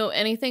 If you know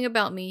anything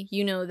about me,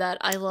 you know that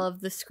I love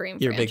the Scream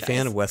You're franchise. a big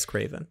fan of Wes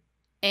Craven.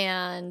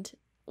 And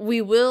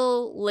we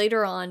will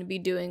later on be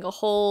doing a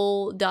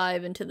whole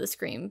dive into the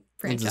Scream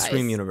franchise. The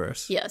Scream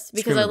universe. Yes,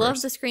 because I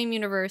love the Scream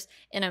universe,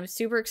 and I'm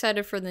super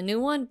excited for the new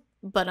one,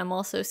 but I'm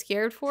also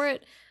scared for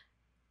it.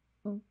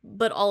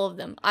 But all of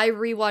them. I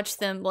rewatch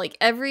them, like,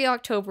 every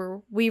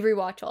October, we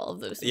rewatch all of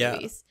those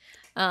movies.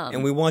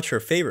 And we watch her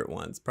favorite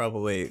ones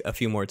probably a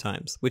few more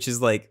times, which is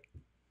like,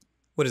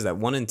 what is that,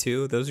 1 and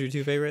 2? Those are your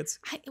 2 favorites?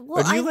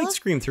 Or do you like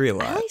Scream 3 a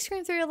lot? I like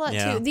Scream 3 a lot,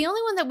 too. The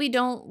only one that we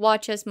don't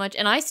watch as much,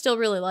 and I still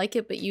really like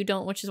it, but you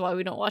don't, which is why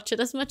we don't watch it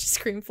as much, is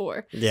Scream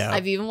 4. Yeah.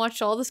 I've even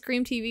watched all the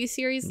Scream TV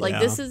series. Like,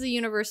 this is a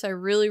universe I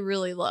really,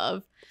 really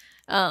love.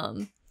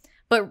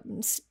 But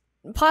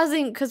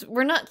pausing, because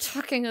we're not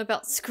talking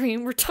about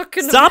Scream, we're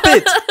talking Stop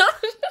it!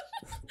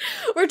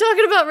 We're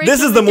talking about Rachel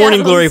This is the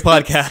Morning Glory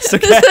podcast,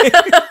 okay?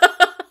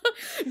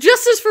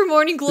 Justice for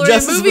Morning Glory, a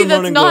movie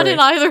that's not in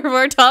either of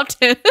our top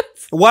 10s.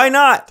 Why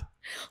not?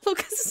 Well,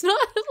 because it's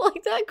not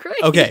like that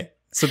great. Okay,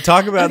 so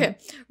talk about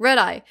Red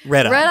Eye.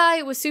 Red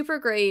Eye was super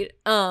great.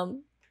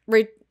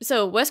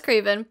 So Wes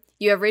Craven,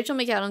 you have Rachel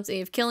McAdams, and you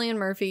have Cillian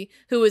Murphy,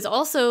 who is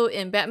also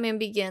in Batman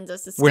Begins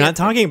as the We're not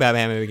talking about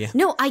Batman Begins.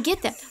 No, I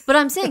get that. But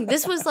I'm saying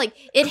this was like,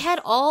 it had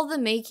all the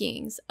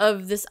makings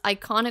of this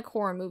iconic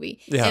horror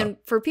movie. Yeah. And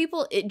for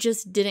people, it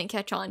just didn't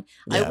catch on.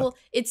 Yeah.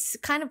 It's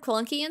kind of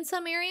clunky in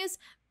some areas,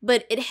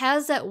 but it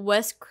has that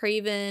Wes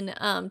Craven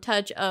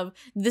touch of,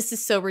 this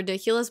is so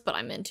ridiculous, but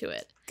I'm into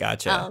it.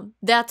 Gotcha.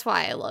 That's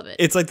why I love it.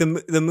 It's like the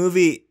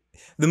movie...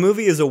 The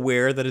movie is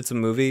aware that it's a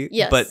movie,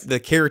 but the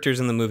characters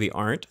in the movie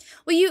aren't.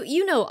 Well,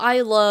 you know,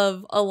 I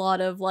love a lot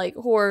of like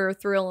horror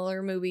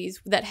thriller movies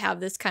that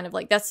have this kind of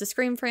like, that's the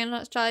Scream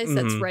franchise,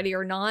 that's Ready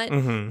or Not.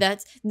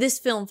 This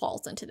film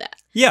falls into that.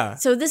 Yeah.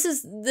 So this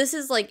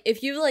is like,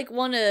 if you like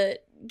want to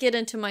get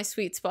into my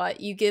sweet spot,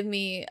 you give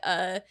me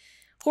a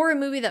horror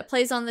movie that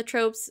plays on the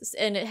tropes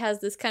and it has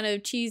this kind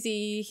of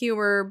cheesy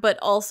humor, but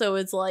also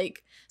is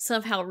like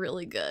somehow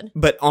really good.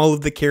 But all of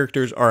the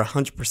characters are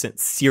 100%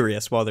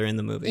 serious while they're in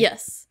the movie.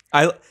 Yes.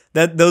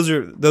 Those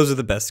are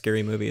the best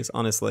scary movies,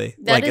 honestly.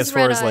 That like is as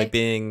far Red as Eye. like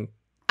being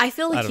I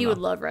feel like you would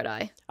love Red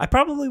Eye. I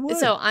probably would.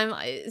 So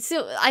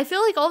I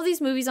feel like all of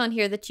these movies on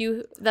here that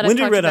when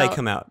did Red Eye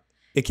come out?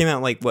 It came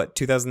out like what,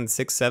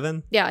 2006,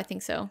 7? Yeah, I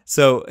think so.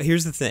 So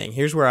here's the thing.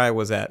 Here's where I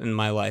was at in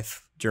my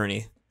life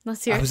journey.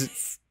 Let's hear it.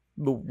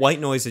 White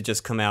Noise had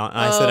just come out, and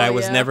I said I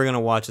was never going to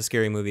watch a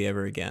scary movie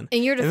ever again.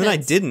 In your defense, and then I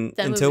didn't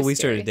until we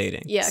started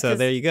dating. Yeah, so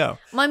there you go.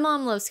 My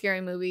mom loves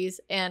scary movies,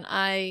 and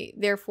I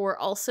therefore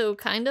also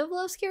kind of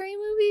love scary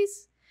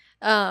movies.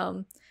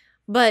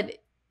 But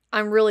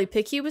I'm really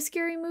picky with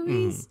scary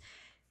movies.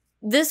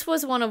 This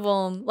was one of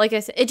them. Like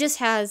I said, it just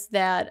has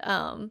that.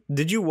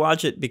 Did you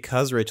watch it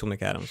because Rachel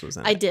McAdams was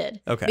in it? I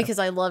did. Okay. Because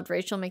I loved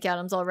Rachel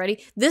McAdams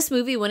already. This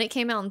movie, when it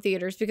came out in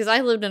theaters, because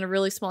I lived in a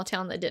really small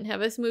town that didn't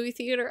have this movie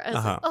theater, I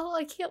was like, oh,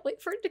 I can't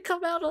wait for it to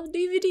come out on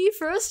DVD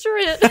for us to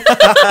rent.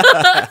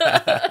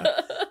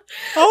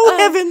 Oh,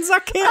 heavens, I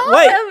can't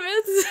wait.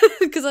 Heavens.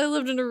 Because I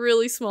lived in a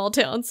really small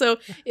town. So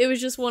it was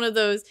just one of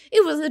those,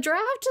 it was a drive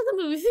to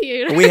the movie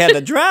theater. We had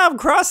to drive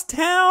across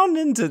town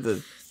into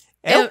the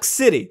Elk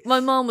City. My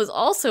mom was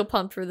also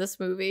pumped for this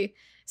movie.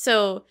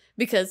 So,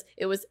 because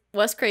it was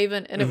Wes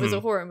Craven and it was a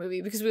horror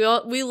movie. Because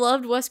we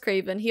loved Wes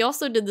Craven. He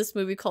also did this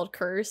movie called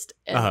Cursed.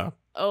 And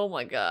oh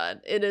my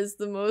God, it is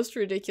the most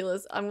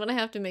ridiculous. I'm going to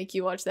have to make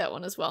you watch that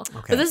one as well.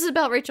 Okay. But this is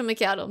about Rachel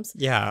McAdams.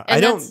 Yeah, I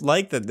don't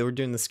like that we're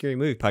doing the scary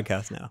movie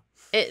podcast now.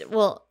 I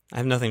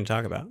have nothing to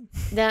talk about.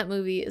 That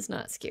movie is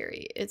not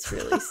scary. It's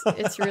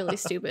really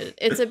stupid.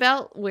 It's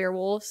about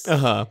werewolves.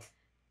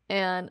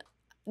 And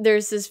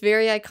there's this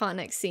very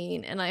iconic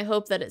scene, and I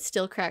hope that it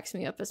still cracks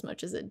me up as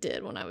much as it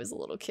did when I was a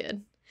little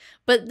kid.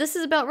 But this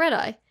is about Red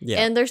Eye. Yeah.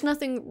 And there's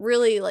nothing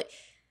really like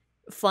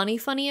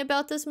funny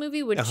about this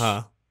movie, which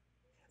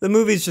the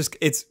movie's just,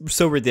 it's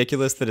so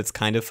ridiculous that it's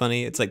kind of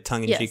funny. It's like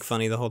tongue-in-cheek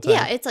funny the whole time.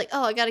 Yeah, it's like,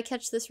 oh, I gotta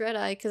catch this red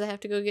eye because I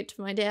have to go get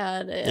to my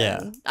dad.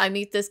 And I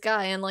meet this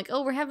guy and like,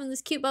 oh, we're having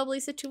this cute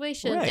bubbly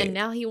situation. Right. And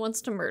now he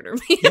wants to murder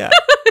me. Yeah.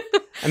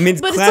 I mean,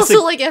 it's but classic. it's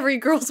also like every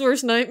girl's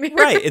worst nightmare.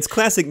 Right. It's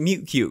classic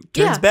mute cute.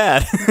 Turns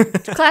bad.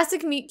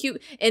 Classic meet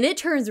cute. And it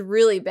turns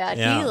really bad.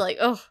 Yeah. He like,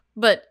 oh.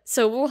 But,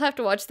 so we'll have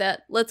to watch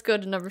that. Let's go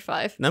to number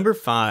 5. Number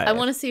 5. I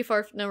want to see if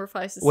our number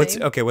 5 is the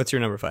same. Okay, what's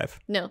your number 5?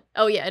 No.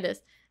 Oh, yeah, it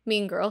is.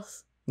 Mean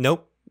Girls.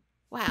 Nope.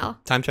 Wow.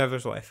 Time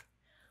Traveler's Wife.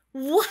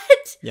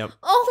 What? Yep.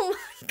 Oh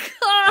my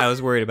god. I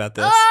was worried about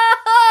this. Oh,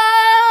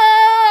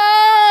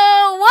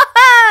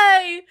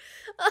 why?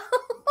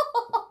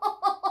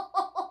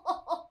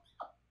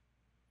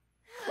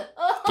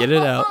 Get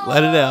it out.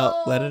 Let it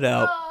out. Let it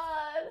out.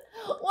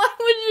 God. Why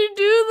would you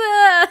do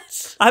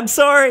that? I'm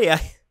sorry. I'm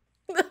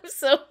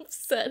so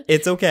upset.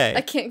 It's okay.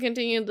 I can't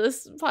continue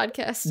this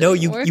podcast No,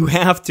 anymore. you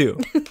have to.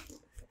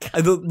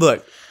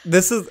 Look,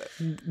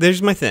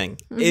 there's my thing.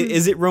 Mm-hmm.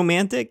 Is it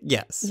romantic?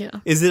 Yes. Yeah.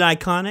 Is it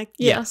iconic?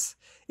 Yeah. Yes.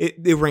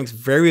 It ranks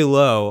very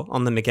low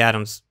on the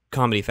McAdams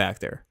comedy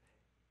factor.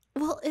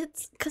 Well,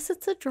 it's because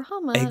it's a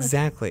drama.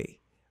 Exactly.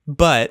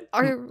 But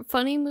Are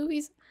funny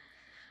movies?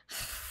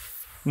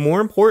 more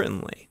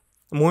importantly,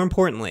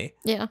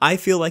 Yeah. I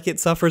feel like it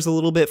suffers a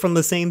little bit from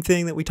the same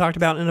thing that we talked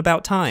about in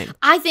About Time.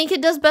 I think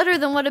it does better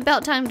than what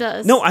About Time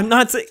does. No, I'm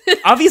not saying.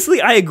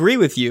 Obviously, I agree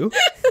with you.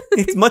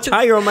 It's much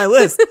higher on my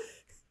list.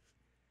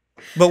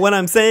 But what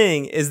I'm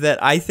saying is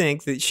that I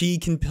think that she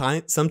can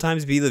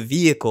sometimes be the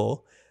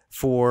vehicle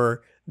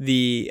for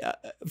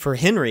for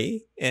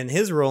Henry and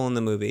his role in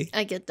the movie.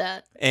 I get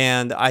that.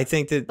 And I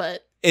think that,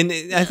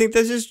 I think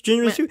that's just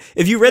generally true.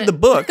 If you read the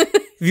book,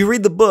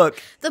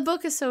 the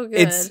book is so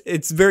good.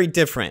 It's very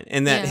different,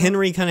 and that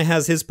Henry kind of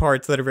has his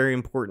parts that are very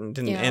important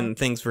and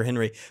things for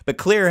Henry. But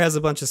Claire has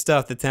a bunch of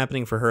stuff that's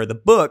happening for her. The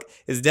book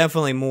is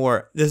definitely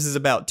more. This is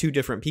about two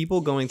different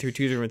people going through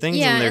two different things,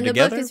 and they're the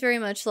together. book is very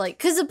much like,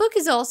 because the book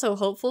is also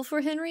hopeful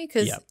for Henry.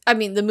 Because I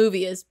mean, the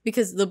movie is,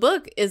 because the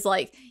book is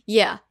like,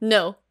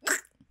 no,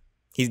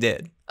 he's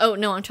dead. Oh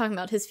no, I'm talking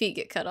about his feet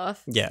get cut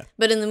off. Yeah,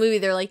 but in the movie,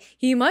 they're like,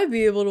 he might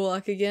be able to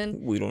walk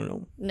again. We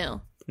don't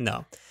know.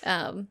 No.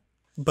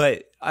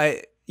 But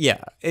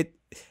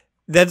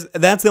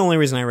that's the only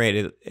reason I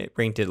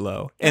ranked it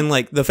low. And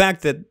like the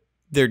fact that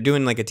they're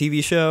doing like a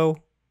TV show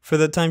for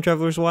the Time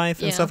Traveler's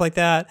Wife and stuff like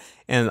that,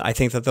 and I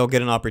think that they'll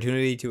get an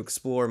opportunity to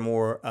explore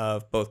more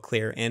of both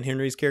Claire and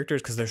Henry's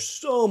characters, because there's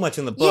so much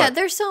in the book. Yeah,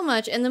 there's so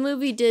much, and the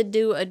movie did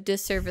do a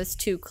disservice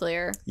to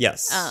Claire.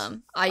 Yes.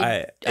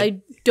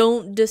 I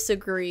don't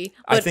disagree.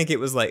 I think it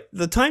was like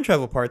the time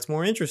travel part's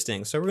more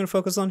interesting, so we're going to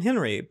focus on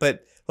Henry.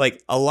 But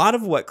like a lot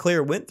of what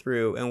Claire went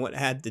through and what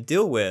had to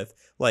deal with,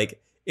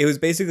 like it was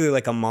basically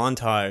like a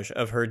montage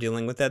of her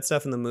dealing with that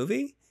stuff in the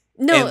movie.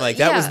 No, and like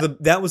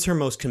that was her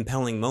most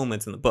compelling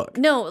moments in the book.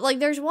 No, like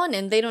there's one,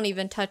 and they don't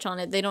even touch on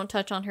it. They don't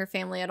touch on her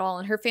family at all,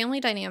 and her family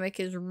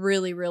dynamic is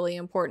really, really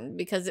important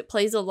because it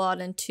plays a lot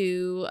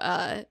into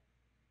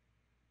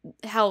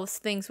how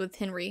things with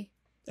Henry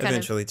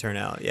eventually turn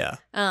out. Yeah.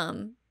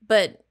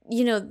 But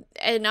you know,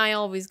 and I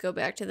always go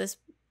back to this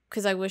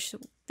because I wish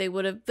they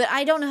would have. But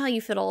I don't know how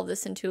you fit all of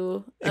this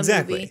into a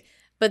movie.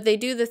 But they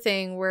do the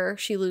thing where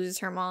she loses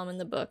her mom in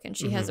the book, and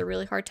she has a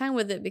really hard time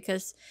with it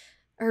because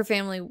her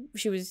family,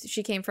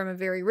 she came from a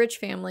very rich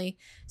family,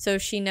 so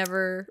she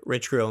never...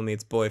 Rich girl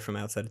meets boy from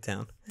outside of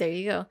town. There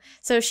you go.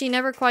 So she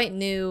never quite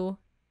knew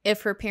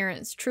if her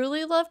parents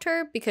truly loved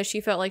her because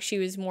she felt like she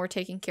was more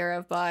taken care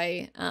of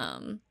by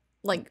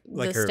like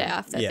the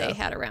staff that they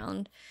had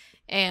around.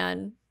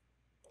 And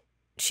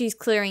she's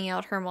clearing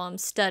out her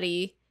mom's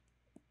study,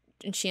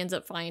 and she ends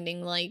up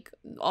finding like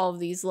all of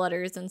these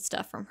letters and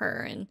stuff from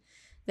her, and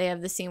they have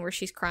the scene where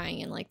she's crying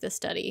in like the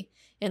study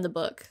in the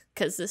book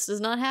because this does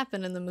not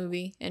happen in the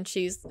movie, and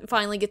she's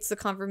finally gets the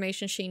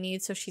confirmation she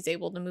needs, so she's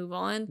able to move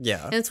on.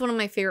 Yeah, and it's one of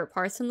my favorite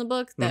parts in the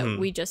book that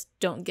we just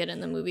don't get in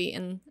the movie,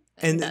 and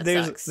that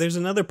sucks. There's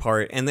another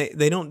part, and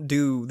they don't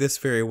do this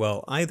very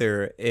well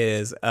either.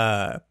 Is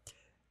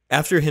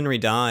after Henry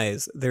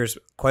dies, there's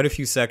quite a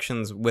few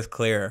sections with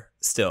Claire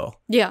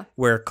still. Yeah,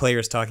 where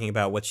Claire's talking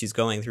about what she's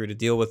going through to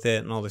deal with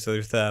it and all this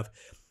other stuff.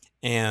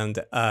 And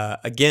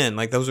again,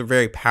 like those are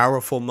very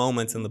powerful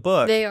moments in the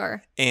book. They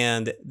are.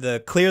 And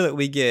the Claire that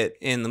we get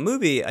in the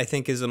movie, I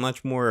think, is a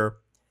much more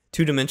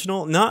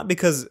two-dimensional, not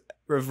because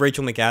of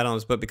Rachel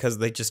McAdams, but because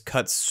they just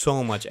cut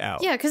so much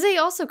out. Yeah, because they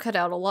also cut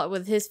out a lot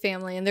with his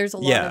family, and there's a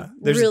lot of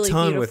there's really a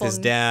ton with his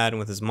dad and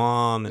with his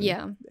mom,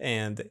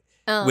 and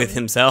with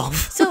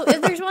himself. So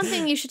if there's one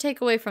thing you should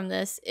take away from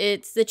this,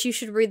 it's that you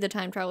should read The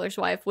Time Traveler's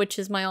Wife, which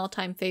is my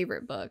all-time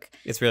favorite book.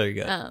 It's really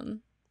good.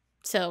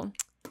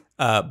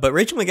 But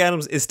Rachel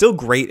McAdams is still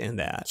great in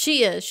that.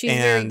 She is. She's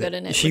very good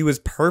in it. She was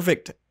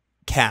perfect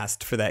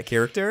cast for that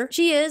character.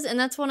 She is, and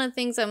that's one of the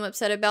things I'm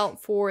upset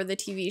about for the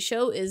TV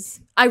show is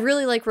I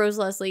really like Rose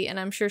Leslie, and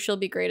I'm sure she'll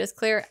be great as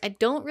Claire. I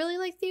don't really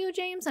like Theo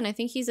James, and I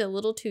think he's a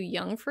little too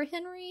young for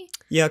Henry.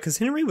 Yeah, because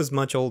Henry was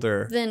much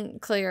older than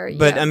Claire.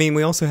 But I mean,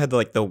 we also had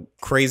the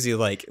crazy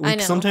we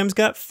sometimes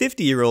got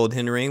 50-year-old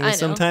Henry, and we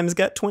sometimes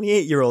got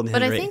 28-year-old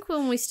Henry. But I think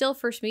when we still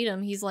first meet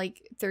him, he's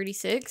like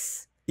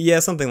 36. Yeah,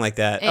 something like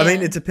that. And, I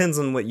mean, it depends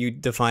on what you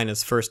define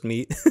as first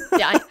meet.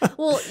 Yeah,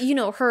 well, you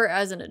know her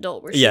as an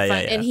adult, where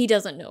and he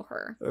doesn't know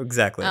her.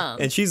 Exactly.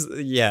 And she's,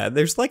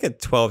 there's like a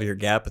 12-year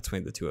gap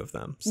between the two of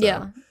them. So.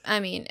 Yeah, I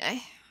mean,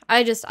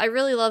 I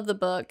really love the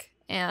book,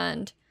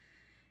 and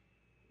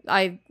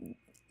I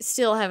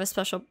still have a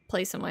special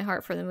place in my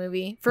heart for the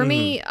movie. For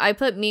me, I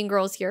put Mean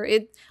Girls here.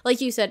 It,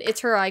 like you said,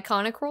 it's her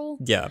iconic role.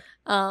 Yeah.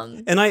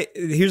 And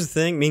here's the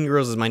thing, Mean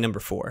Girls is my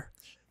number 4.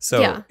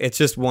 So it's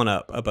just one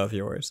up above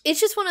yours. It's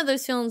just one of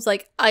those films,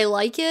 like, I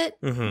like it,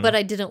 but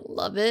I didn't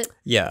love it.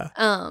 Yeah.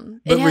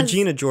 But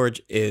Regina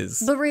George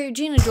is... But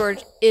Regina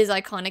George is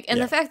iconic. And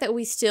the fact that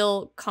we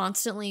still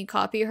constantly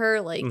copy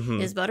her, like,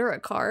 is butter a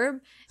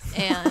carb?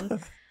 And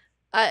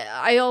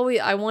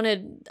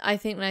I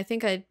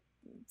think I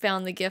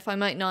found the gif, I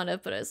might not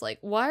have, but I was like,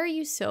 why are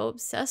you so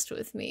obsessed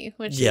with me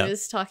when she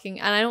was talking?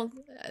 And I don't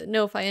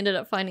know if I ended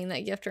up finding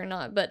that gift or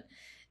not, but...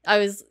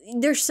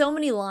 there's so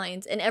many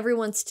lines and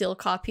everyone still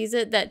copies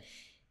it that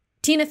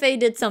Tina Fey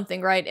did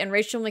something right and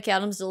Rachel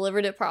McAdams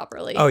delivered it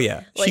properly. Oh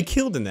yeah, like, she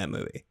killed in that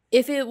movie.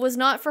 If it was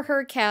not for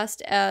her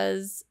cast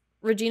as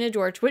Regina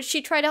George, which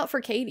she tried out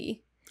for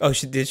Katie. Oh,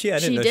 she did? I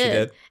didn't know she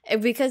did.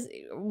 Because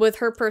with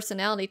her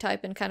personality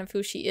type and kind of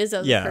who she is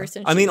as a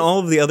person. I mean, all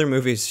of the other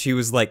movies, she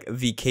was like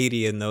the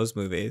Katie in those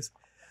movies.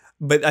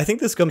 But I think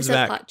this comes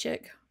back. Hot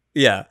chick.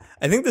 Yeah,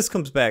 I think this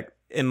comes back,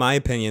 in my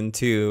opinion,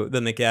 to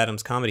the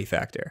McAdams comedy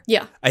factor.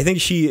 Yeah. I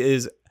think she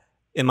is,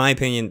 in my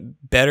opinion,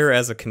 better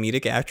as a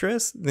comedic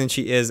actress than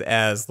she is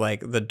as, like,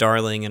 the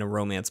darling in a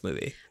romance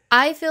movie.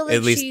 I feel like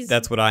at least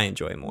that's what I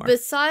enjoy more.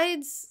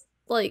 Besides,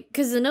 like,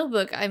 because The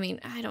Notebook, I mean,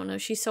 I don't know,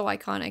 she's so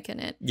iconic in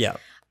it. Yeah.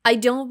 I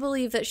don't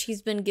believe that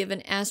she's been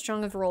given as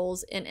strong of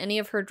roles in any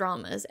of her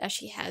dramas as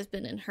she has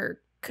been in her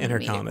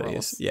comedies.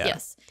 Roles. Yeah.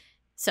 Yes.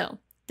 So...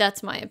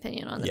 that's my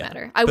opinion on the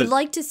matter. I would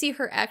like to see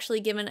her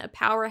actually given a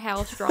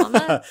powerhouse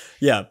drama.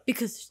 Yeah.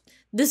 Because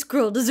this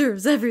girl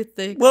deserves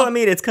everything. Well, I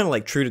mean, it's kind of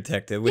like True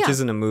Detective, which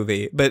isn't a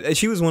movie. But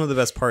she was one of the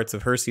best parts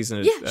of her season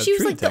of she was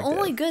True like Detective. the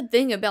only good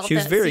thing about that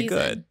season. She was very season.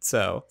 good.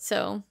 So.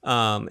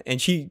 And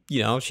she,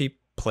 she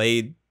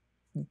played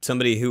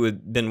somebody who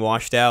had been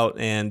washed out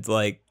and,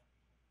 like,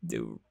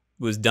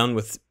 was done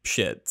with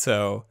shit.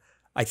 So...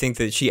 I think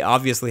that she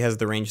obviously has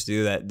the range to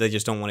do that. They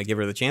just don't want to give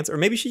her the chance. Or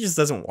maybe she just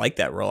doesn't like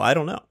that role. I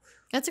don't know.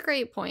 That's a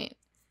great point.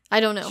 I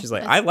don't know. She's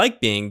like, I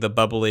like being the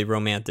bubbly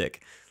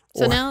romantic.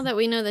 So now that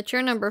we know that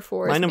your number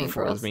 4 is Mean Girls. My number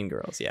 4 is Mean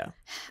Girls, yeah.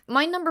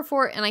 My number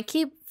 4, and I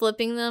keep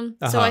flipping them.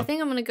 So I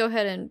think I'm going to go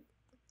ahead and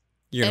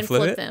You're gonna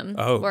flip them.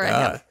 Oh,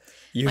 God.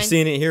 You're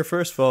seeing it here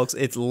first, folks.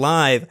 It's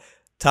live.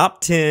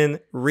 Top 10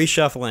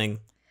 reshuffling.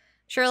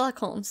 Sherlock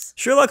Holmes.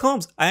 Sherlock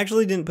Holmes. I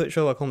actually didn't put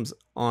Sherlock Holmes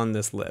on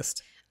this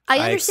list. I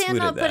understand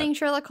not putting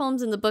Sherlock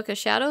Holmes in the Book of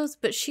Shadows,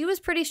 but she was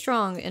pretty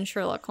strong in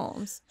Sherlock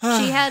Holmes.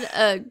 She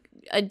had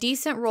a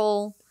decent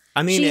role.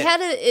 I mean, she had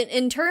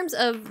in terms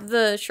of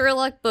the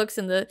Sherlock books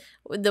and the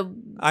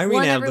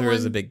Irene Adler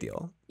is a big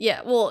deal.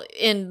 Yeah, well,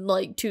 in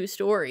like 2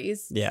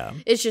 stories. Yeah,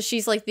 it's just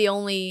she's like the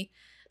only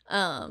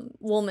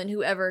woman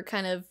who ever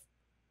kind of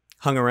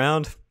hung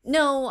around.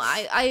 No,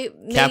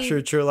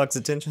 captured Sherlock's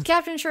attention.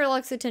 Captured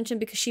Sherlock's attention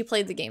because she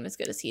played the game as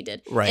good as he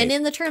did. Right. And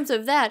in the terms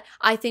of that,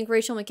 I think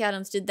Rachel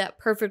McAdams did that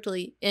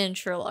perfectly in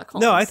Sherlock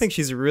Holmes. No, I think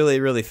she's a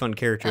really, really fun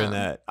character in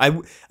that.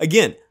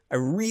 I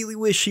really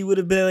wish she would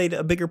have played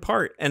a bigger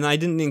part, and I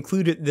didn't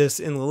include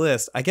this in the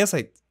list. I guess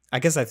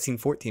I've seen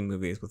 14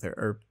 movies with her,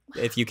 or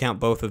if you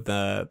count both of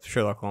the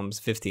Sherlock Holmes,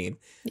 15.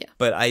 Yeah.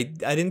 But I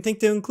didn't think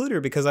to include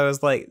her because I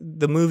was like,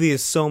 the movie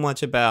is so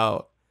much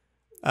about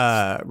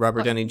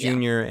Robert Downey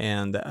Jr.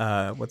 and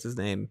what's his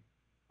name?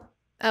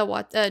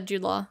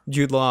 Jude Law.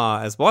 Jude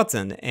Law as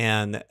Watson,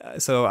 and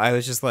so I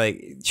was just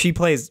like, she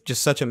plays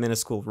just such a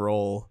minuscule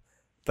role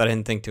that I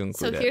didn't think to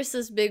include it. So here's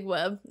this big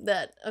web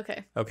that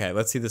Okay,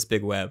 let's see this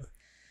big web.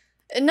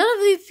 None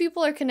of these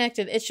people are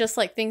connected. It's just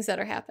like things that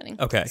are happening.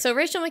 Okay. So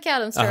Rachel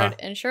McAdams starred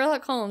in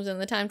Sherlock Holmes and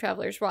the Time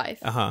Traveler's Wife.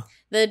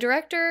 The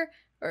director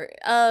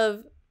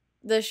of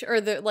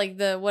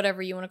the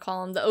whatever you want to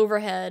call him, the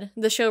overhead,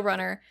 the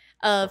showrunner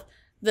of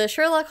the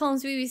Sherlock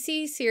Holmes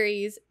BBC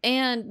series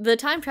and the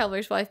Time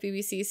Traveler's Wife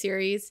BBC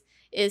series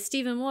is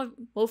Stephen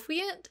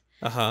Wolfiant.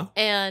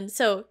 And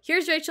so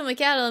here's Rachel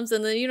McAdams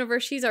in the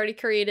universe she's already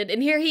created,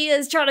 and here he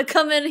is trying to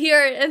come in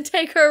here and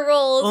take her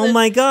roles. Oh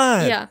my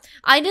God. Yeah.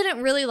 I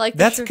didn't really like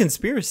That's a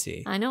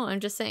conspiracy. I know, I'm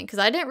just saying, because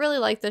I didn't really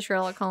like the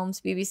Sherlock Holmes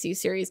BBC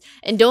series,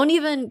 and don't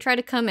even try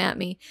to come at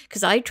me,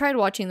 because I tried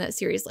watching that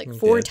series like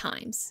 4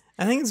 times.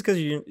 I think it's because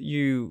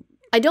you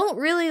I don't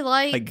really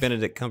like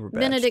Benedict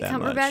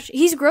Cumberbatch. Much.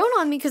 He's grown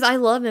on me because I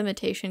love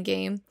Imitation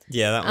Game.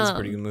 Yeah, that one's a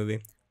pretty good movie.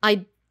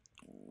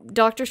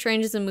 Doctor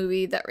Strange is a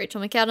movie that Rachel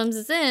McAdams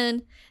is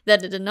in that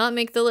did not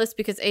make the list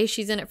because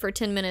she's in it for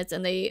 10 minutes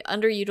and they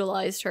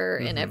underutilized her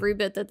in every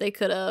bit that they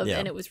could have,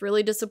 and it was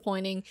really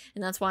disappointing,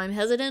 and that's why I'm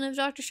hesitant of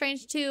Doctor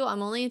Strange 2.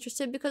 I'm only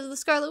interested because of the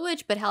Scarlet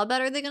Witch, but how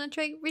bad are they going to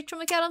treat Rachel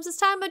McAdams this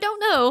time? I don't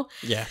know.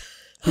 Yeah.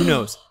 Who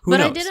knows?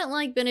 I didn't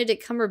like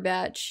Benedict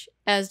Cumberbatch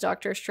as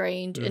Doctor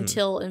Strange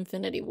until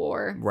Infinity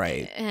War.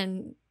 Right.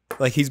 And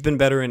like, he's been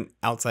better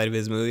outside of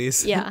his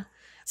movies. Yeah.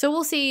 So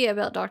we'll see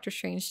about Doctor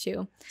Strange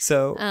too.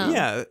 So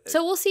yeah.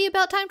 So we'll see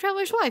about Time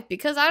Traveler's Wife,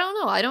 because I don't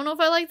know. I don't know if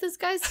I like this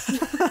guy's.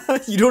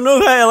 You don't know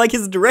if I like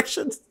his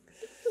directions?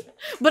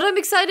 But I'm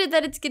excited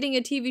that it's getting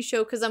a TV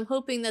show, because I'm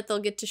hoping that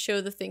they'll get to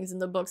show the things in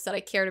the books that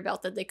I cared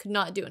about that they could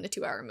not do in a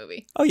 2-hour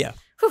movie. Oh, yeah.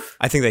 Whew.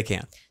 I think they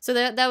can. So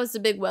that was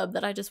the big web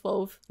that I just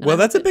wove. Well,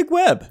 that's a big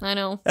web. I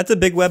know. That's a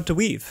big web to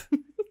weave.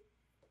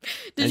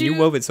 You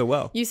wove it so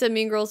well. You said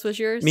Mean Girls was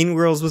yours? Mean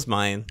Girls was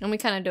mine. And we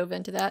kind of dove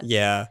into that.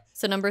 Yeah.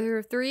 So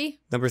number 3?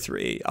 Number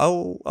 3.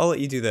 I'll let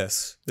you do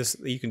this.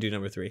 You can do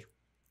number 3.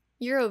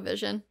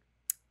 Eurovision.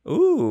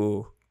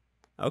 Ooh.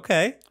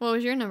 Okay. What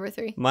was your number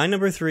 3? My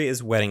number 3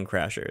 is Wedding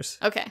Crashers.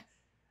 Okay.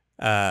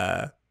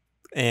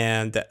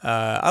 And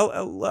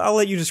I'll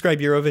let you describe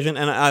Eurovision.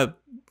 And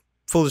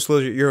full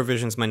disclosure,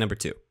 Eurovision's my number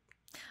 2.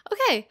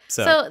 Okay.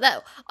 So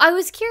that I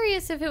was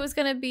curious if it was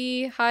going to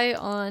be high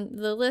on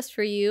the list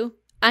for you.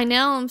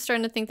 I'm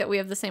starting to think that we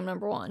have the same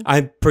number 1.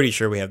 I'm pretty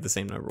sure we have the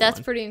same number 1. That's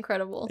pretty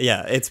incredible.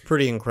 Yeah, it's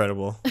pretty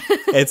incredible.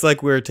 It's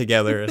like we're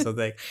together or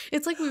something.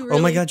 It's like we really... Oh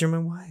my God, you're my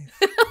wife.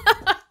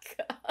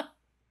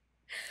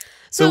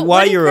 So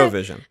why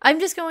Eurovision? I'm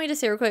just going to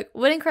say real quick,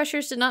 Wedding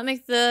Crashers did not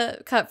make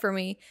the cut for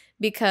me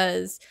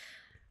because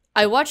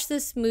I watched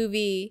this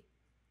movie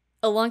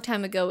a long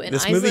time ago. And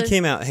this movie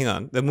came out, hang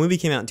on, the movie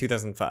came out in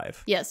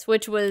 2005. Yes,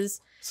 which was...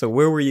 So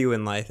where were you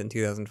in life in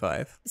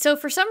 2005? So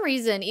for some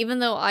reason, even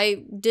though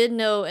I did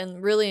know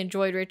and really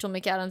enjoyed Rachel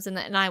McAdams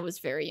and I was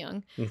very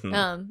young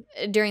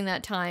during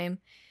that time,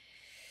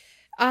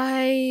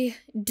 I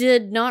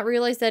did not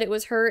realize that it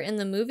was her in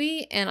the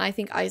movie, and I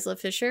think Isla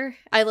Fisher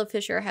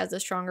has a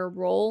stronger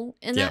role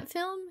in that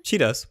film. She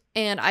does.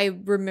 And I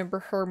remember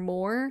her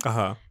more.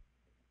 Uh-huh.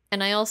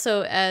 And I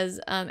also,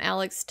 as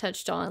Alex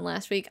touched on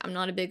last week, I'm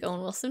not a big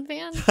Owen Wilson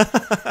fan,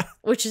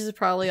 which is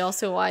probably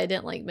also why I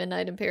didn't like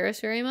Midnight in Paris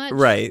very much.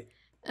 Right.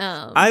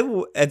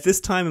 At this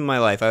time in my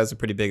life, I was a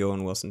pretty big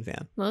Owen Wilson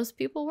fan. Most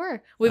people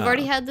were. We've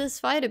already had this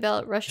fight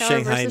about Rush Hour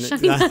Shanghai versus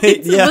Shanghai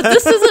Nights, yeah. but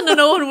this isn't an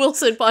Owen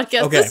Wilson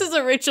podcast. Okay. This is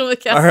a Rachel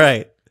McAdams. All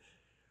right.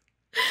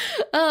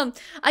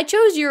 I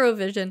chose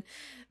Eurovision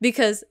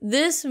because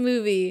this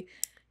movie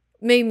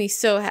made me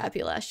so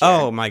happy last year.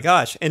 Oh my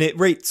gosh. And it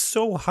rates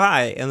so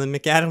high in the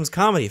McAdams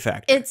Comedy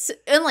Factor.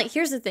 And like,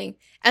 here's the thing.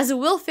 As a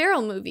Will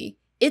Ferrell movie,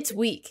 it's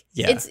weak.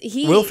 Yeah.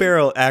 Will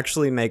Ferrell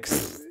actually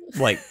makes,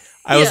 like,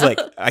 I was like,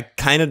 I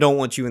kind of don't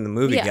want you in the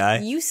movie, guy.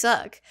 You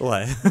suck.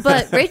 What?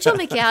 But Rachel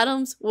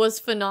McAdams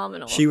was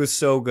phenomenal. She was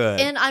so good.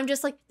 And I'm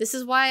just like, this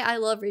is why I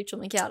love Rachel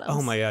McAdams.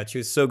 Oh my God, she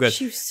was so good.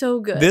 She was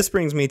so good. This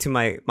brings me to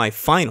my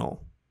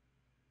final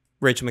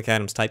Rachel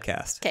McAdams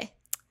typecast. Okay.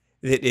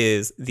 It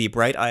is the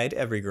bright-eyed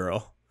every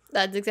girl.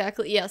 That's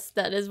exactly, yes,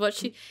 that is what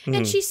she,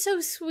 and she's so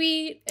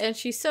sweet, and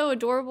she's so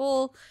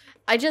adorable.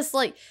 I just,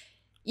 like,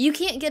 you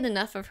can't get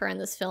enough of her in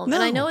this film. No.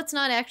 And I know it's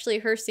not actually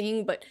her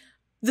singing, but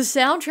the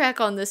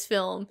soundtrack on this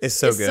film is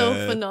so good. So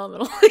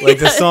phenomenal. Like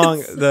the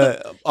song,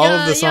 all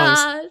of the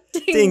songs,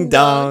 ding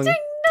dong, ding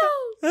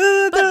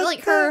dong. But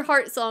like her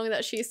heart song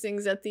that she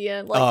sings at the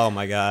end, like, oh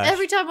my gosh,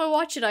 every time I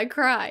watch it, I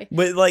cry.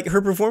 But like her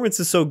performance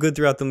is so good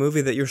throughout the movie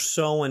that you're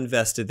so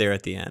invested there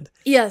at the end.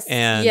 Yes,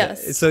 and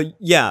yes. So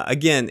yeah,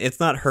 again, it's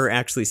not her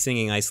actually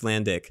singing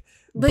Icelandic,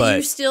 but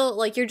you still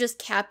like you're just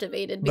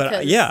captivated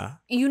because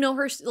you know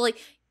her. Like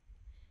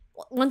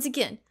once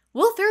again,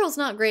 Will Ferrell's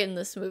not great in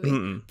this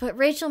movie, but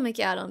Rachel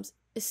McAdams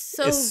is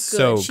so good.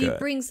 So she good.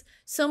 Brings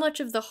so much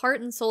of the heart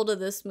and soul to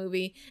this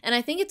movie, and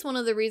I think it's one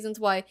of the reasons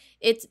why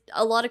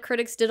a lot of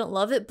critics didn't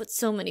love it, but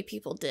so many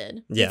people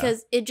did. Yeah.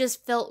 Because it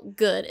just felt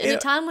good. In a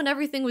time when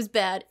everything was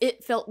bad,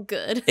 it felt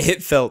good.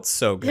 It felt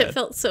so good. It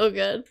felt so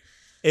good.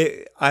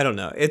 I don't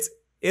know.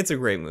 It's a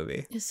great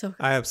movie. It's so good.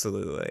 I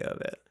absolutely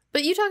love it.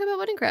 But you talk about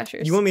Wedding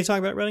Crashers. You want me to talk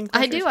about Wedding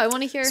Crashers? I do. I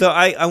want to hear. So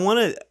I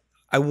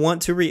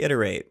want to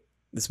reiterate.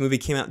 This movie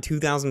came out in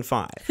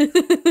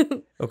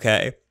 2005.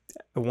 Okay.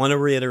 I want to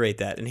reiterate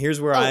that. And here's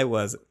where I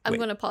was. I'm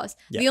going to pause.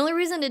 Yeah. The only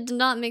reason it did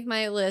not make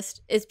my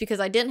list is because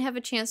I didn't have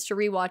a chance to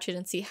rewatch it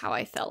and see how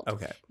I felt.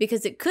 Okay.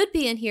 Because it could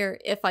be in here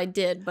if I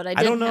did, but I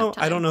didn't have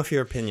time. I don't know if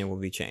your opinion will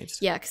be changed.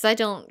 Yeah, because I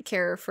don't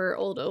care for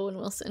old Owen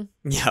Wilson.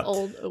 Yeah.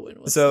 Old Owen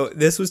Wilson. So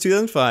this was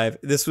 2005.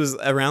 This was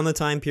around the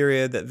time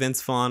period that Vince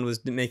Vaughn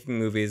was making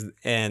movies.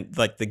 And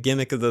like the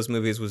gimmick of those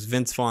movies was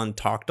Vince Vaughn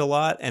talked a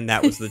lot. And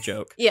that was the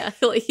joke. Yeah.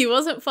 Like, he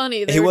wasn't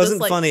funny. He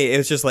wasn't funny. It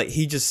was just like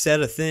he just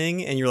said a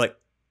thing and you're like,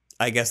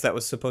 I guess that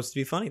was supposed to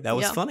be funny. That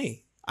was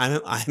funny. I'm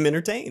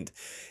entertained.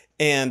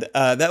 And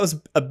that was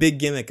a big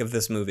gimmick of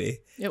this movie.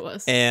 It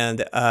was.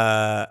 And it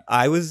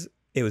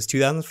was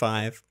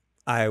 2005.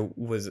 I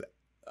was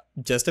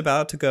just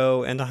about to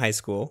go into high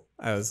school.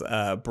 I was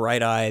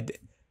bright-eyed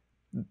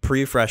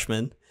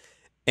pre-freshman.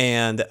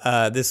 And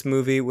this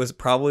movie was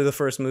probably the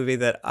first movie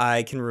that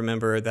I can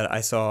remember that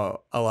I saw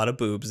a lot of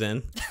boobs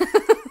in.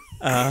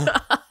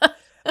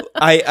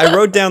 I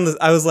wrote down this.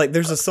 I was like,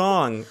 there's a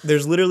song.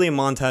 There's literally a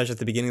montage at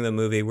the beginning of the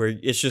movie where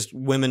it's just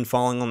women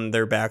falling on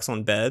their backs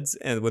on beds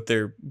and with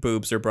their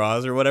boobs or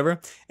bras or whatever.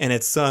 And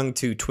it's sung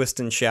to Twist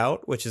and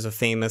Shout, which is a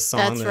famous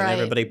song that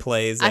everybody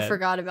plays. I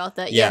forgot about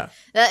that. Yeah.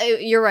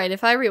 You're right.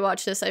 If I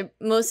rewatch this, I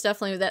most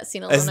definitely with that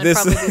scene alone, I'd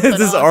probably be put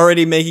is off.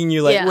 Already making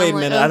you like, wait a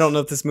minute, I don't know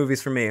if this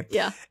movie's for me.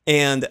 Yeah.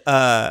 And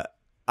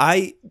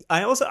I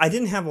also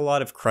didn't have a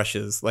lot of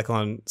crushes like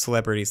on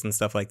celebrities and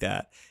stuff like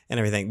that and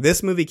everything.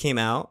 This movie came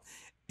out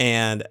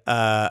and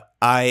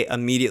I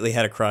immediately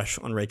had a crush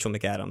on Rachel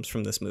McAdams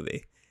from this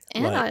movie.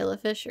 And Isla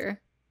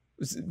Fisher.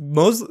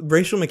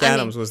 Rachel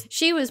McAdams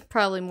she was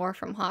probably more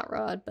from Hot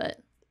Rod, but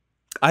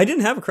I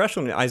didn't have a crush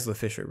on Isla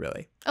Fisher,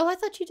 really. Oh, I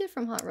thought you did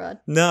from Hot Rod.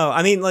 No,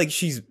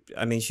 she's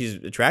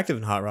attractive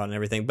in Hot Rod and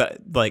everything, but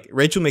like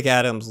Rachel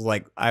McAdams,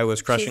 like I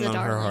was crushing on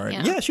her hard.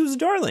 Yeah, she was a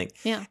darling.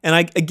 Yeah.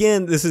 And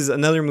this is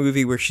another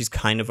movie where she's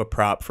kind of a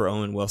prop for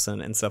Owen Wilson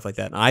and stuff like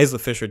that. And Isla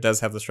Fisher does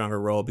have the stronger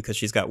role because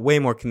she's got way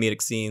more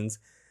comedic scenes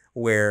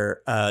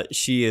where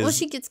she is. Well,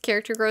 she gets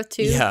character growth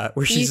too. Yeah,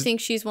 where you think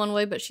she's one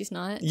way, but she's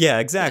not. Yeah,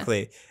 exactly.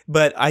 Yeah.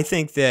 But I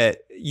think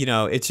that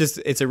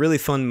it's a really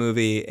fun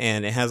movie,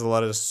 and it has a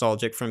lot of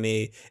nostalgic for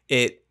me.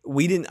 I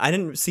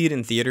didn't see it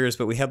in theaters,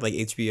 but we had like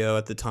HBO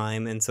at the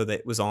time, and so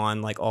that was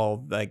on like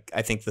all like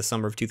I think the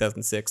summer of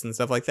 2006 and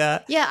stuff like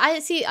that. Yeah,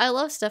 I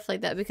love stuff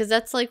like that because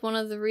that's like one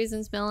of the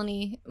reasons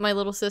Melanie, my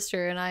little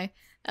sister, and I.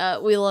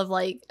 We love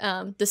like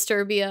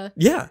Disturbia.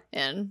 Yeah.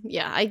 And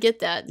yeah, I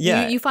get that.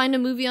 Yeah. You find a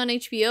movie on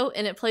HBO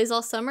and it plays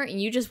all summer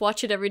and you just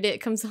watch it every day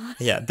it comes on.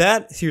 Yeah,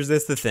 that's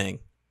the thing.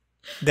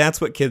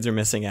 That's what kids are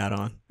missing out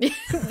on.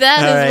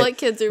 That is what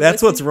kids are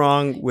That's missing. what's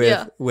wrong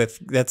with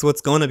that's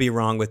what's going to be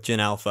wrong with Gen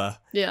Alpha.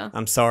 Yeah.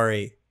 I'm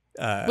sorry.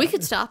 We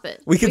could stop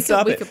it. We could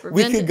stop it.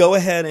 We could it. go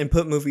ahead and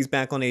put movies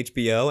back on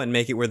HBO and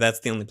make it where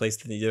that's the only place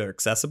that they're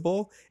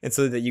accessible, and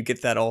so that you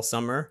get that all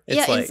summer.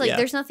 It's like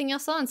there's nothing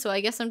else on, so I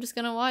guess I'm just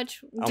gonna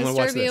watch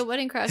Disturbia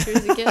Wedding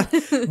Crashers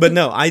again. But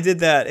no, I did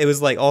that. It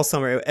was like all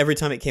summer. Every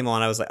time it came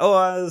on, I was like,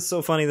 "Oh, this is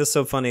so funny! This is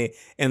so funny!"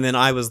 And then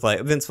I was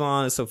like, "Vince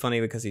Vaughn is so funny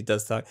because he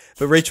does talk."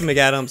 But Rachel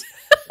McAdams.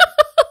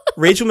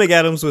 Rachel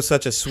McAdams was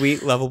such a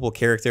sweet, lovable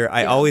character.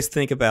 I always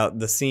think about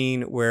the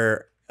scene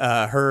where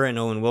her and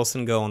Owen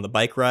Wilson go on the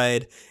bike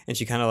ride, and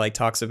she kind of like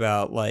talks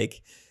about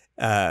like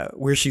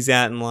where she's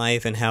at in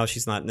life and how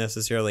she's not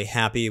necessarily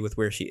happy with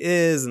where she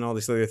is and all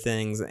these other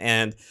things.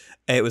 And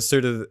it was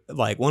sort of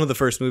like one of the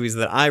first movies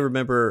that I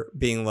remember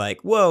being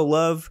like, whoa,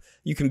 love,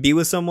 you can be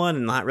with someone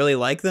and not really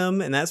like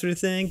them and that sort of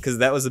thing. Because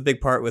that was a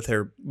big part with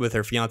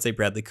her fiance,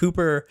 Bradley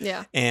Cooper.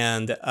 Yeah.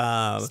 And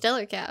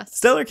stellar cast.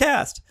 Stellar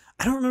cast.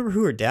 I don't remember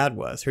who her dad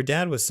was. Her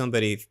dad was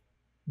somebody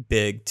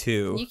big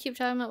too. You keep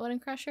talking about Wedding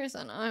Crashers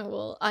and I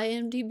will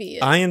IMDb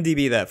it.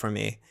 IMDb that for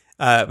me.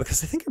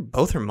 Because I think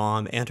both her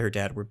mom and her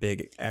dad were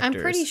big actors.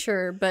 I'm pretty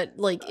sure, but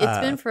like it's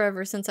been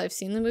forever since I've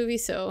seen the movie,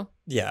 so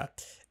yeah.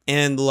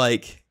 And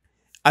like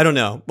I don't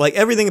know, like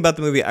everything about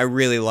the movie I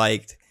really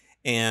liked,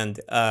 and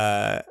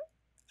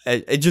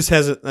it just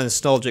has a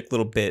nostalgic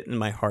little bit in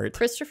my heart.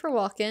 Christopher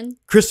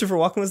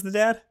Walken was the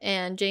dad,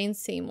 and Jane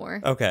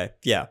Seymour. Okay,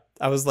 yeah.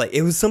 I was like,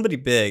 it was somebody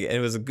big, and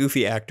it was a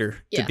goofy actor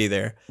to be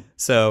there.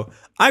 So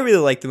I really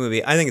like the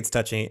movie. I think it's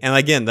touching. And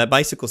again, that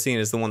bicycle scene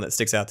is the one that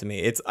sticks out to me.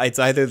 It's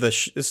either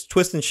this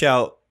twist and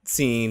shout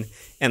scene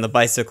and the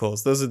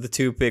bicycles. Those are the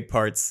two big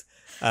parts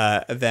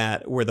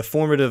that were the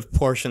formative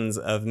portions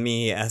of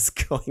me as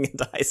going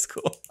into high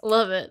school.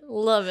 Love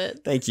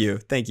it. Thank you.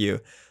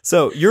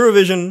 So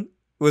Eurovision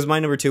was my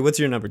number 2. What's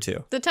your number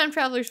 2? The Time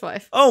Traveler's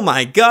Wife. Oh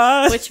my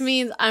god! Which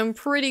means I'm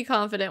pretty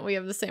confident we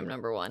have the same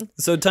number 1.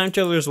 So Time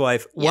Traveler's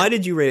Wife, why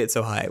did you rate it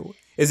so high?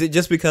 Is it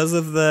just because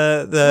of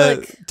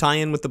the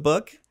tie-in with the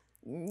book?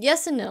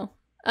 Yes and no.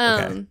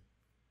 Okay.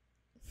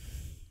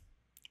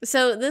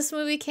 So this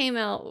movie came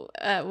out,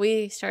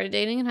 we started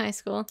dating in high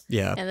school.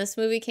 Yeah. And this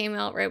movie came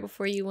out right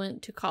before you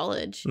went to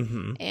college.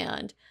 Mm-hmm.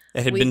 And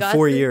it had been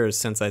 4 years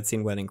since I'd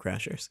seen Wedding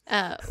Crashers.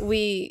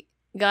 We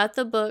got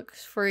the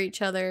books for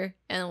each other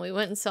and we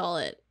went and saw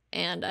it.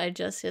 And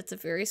it's a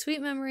very sweet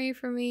memory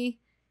for me,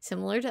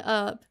 similar to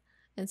Up.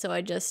 And so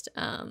I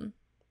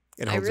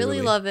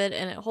really love it,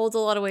 and it holds a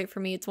lot of weight for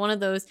me. It's one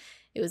of those,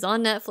 it was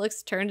on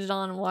Netflix, turned it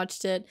on and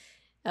watched it.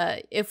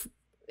 If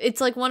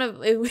it's like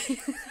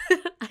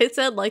I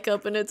said like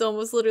Up, and it's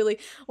almost literally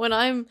when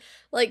I'm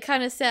like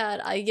kind of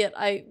sad,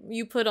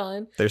 you put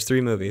on. There's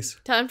 3 movies.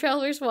 Time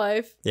Traveler's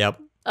Wife.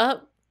 Yep.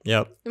 Up.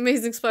 Yep.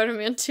 Amazing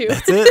Spider-Man 2.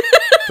 That's it.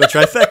 The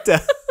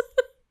trifecta.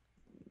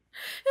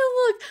 And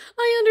look,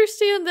 I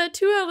understand that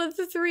 2 out of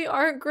the 3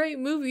 aren't great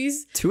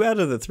movies. 2 out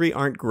of the 3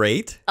 aren't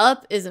great?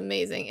 Up is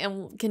amazing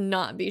and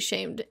cannot be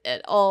shamed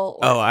at all.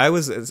 I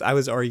was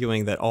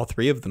arguing that all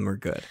 3 of them are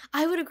good.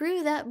 I would agree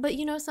with that, but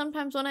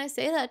sometimes when I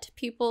say that to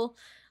people,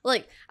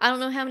 like, I don't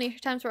know how many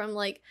times where I'm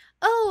like,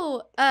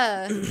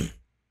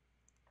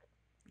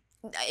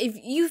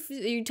 if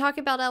you talk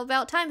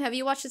about time, have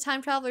you watched The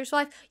Time Traveler's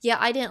Wife? Yeah,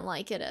 I didn't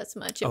like it as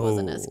much. It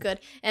wasn't as good.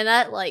 And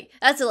that's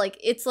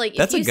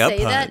if you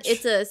say that,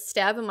 it's a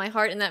stab in my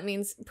heart, and that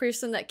means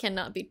person that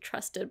cannot be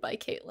trusted by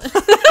Caitlin.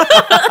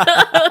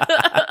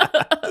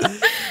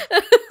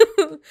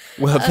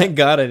 Well, thank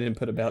God I didn't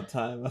put About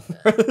Time on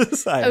the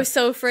side. I was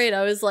so afraid.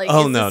 I was like,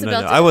 oh, no.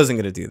 I wasn't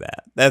going to do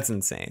that. That's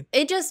insane.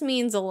 It just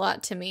means a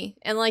lot to me.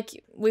 And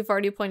like we've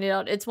already pointed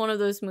out, it's one of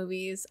those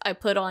movies I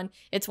put on.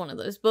 It's one of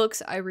those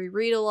books I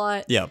reread a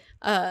lot. Yeah.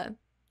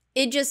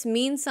 It just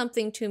means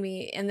something to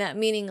me. And that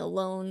meaning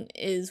alone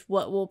is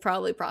what will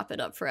probably prop it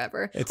up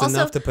forever. It's also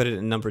enough to put it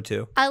in number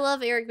 2. I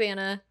love Eric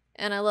Bana.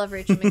 And I love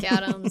Rachel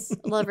McAdams.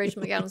 I love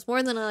Rachel McAdams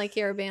more than I like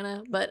Eric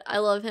Bana, but I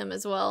love him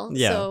as well.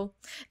 Yeah. So,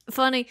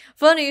 funny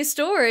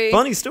story.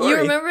 Funny story. You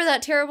remember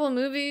that terrible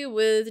movie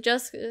with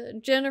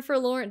Jennifer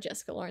Lawrence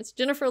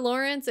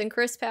and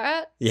Chris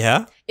Pratt?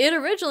 Yeah. It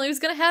originally was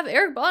going to have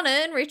Eric Bana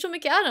and Rachel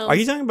McAdams. Are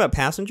you talking about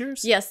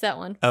Passengers? Yes, that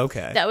one.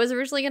 Okay. That was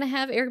originally going to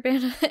have Eric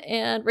Bana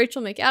and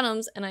Rachel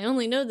McAdams, and I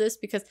only know this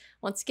because,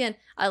 once again,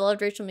 I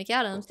loved Rachel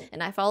McAdams,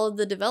 and I followed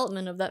the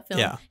development of that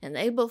film, and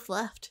they both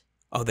left.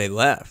 Oh, they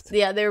left?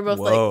 Yeah, they were both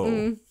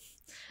like,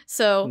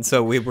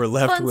 So we were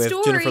left with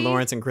story. Jennifer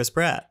Lawrence and Chris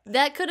Pratt.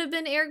 That could have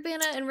been Eric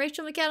Bana and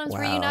Rachel McAdams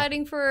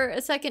reuniting for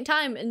a second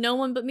time, and no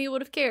one but me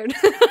would have cared.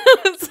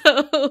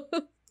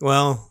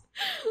 Well,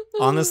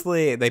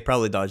 honestly, they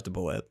probably dodged a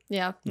bullet.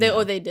 Yeah,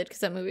 they did, because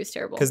that movie was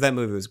terrible. Because that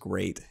movie was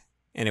great,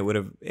 and it would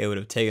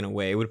have taken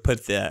away. It would have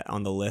put that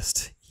on the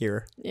list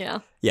here. Yeah.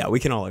 Yeah, we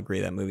can all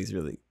agree that movie's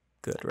really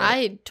good, right?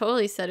 I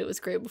totally said it was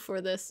great before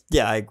this.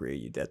 Yeah, I agree.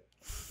 You did.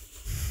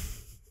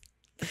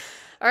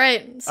 All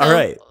right.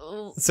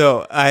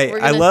 So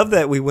I love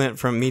that we went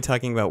from me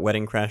talking about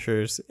Wedding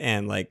Crashers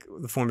and like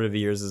the formative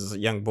years as a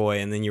young boy,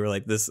 and then you were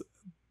like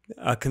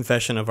a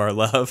confession of our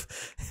love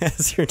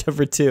as your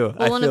number 2.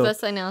 Well, one of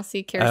us I now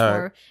see cares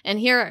more. And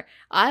here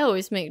I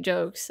always make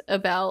jokes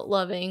about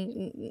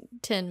loving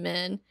 10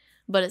 men,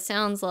 but it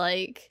sounds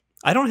like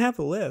I don't have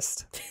a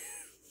list.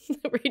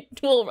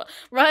 Well,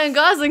 Ryan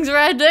Gosling's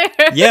right there.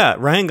 Yeah,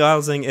 Ryan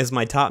Gosling is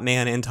my top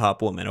man and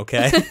top woman.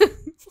 Okay.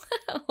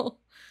 Wow.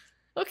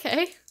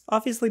 Okay.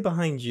 Obviously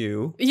behind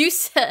you. You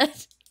said,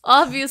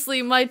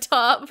 obviously my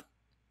top.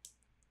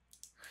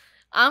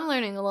 I'm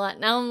learning a lot.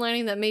 Now I'm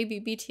learning that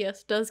maybe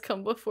BTS does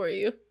come before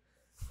you.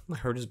 My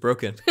heart is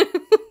broken.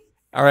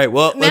 All right,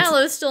 well,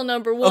 Mallow's still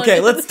number 1.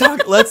 Okay, let's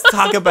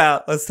talk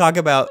about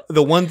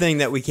the one thing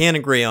that we can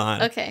agree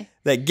on. Okay.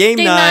 That Game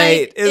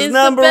Night is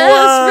number the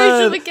best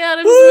 1. Rachel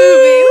McAdams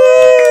movie.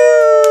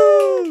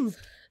 Woo!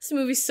 This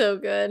movie's so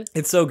good.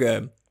 It's so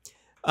good.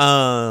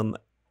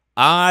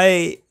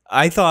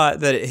 I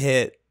thought that it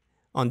hit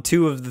on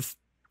two of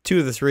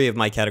the 3 of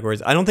my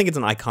categories. I don't think it's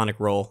an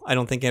iconic role. I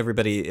don't think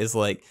everybody is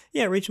like,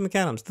 yeah, Rachel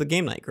McAdams, the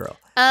Game Night girl.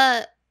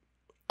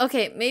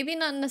 Okay, maybe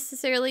not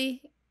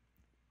necessarily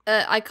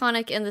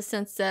iconic in the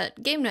sense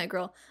that Game Night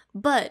girl,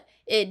 but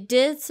it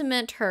did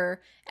cement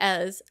her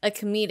as a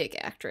comedic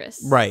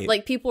actress. Right.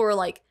 Like, people were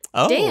like,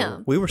 oh,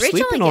 damn, we were Rachel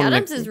sleeping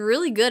McAdams on is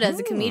really good as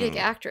a comedic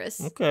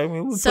actress. Okay,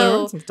 we will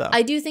so play some stuff.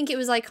 I do think it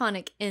was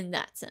iconic in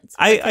that sense.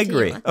 I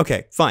agree.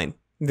 Okay, fine.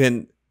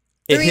 Then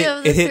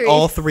it hit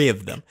all 3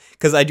 of them,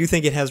 because I do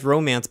think it has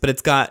romance, but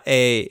it's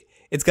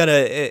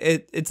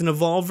an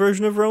evolved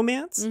version of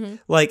romance. Mm-hmm.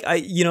 Like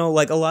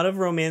like a lot of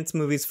romance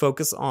movies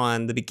focus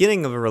on the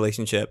beginning of a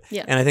relationship,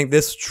 and I think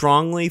this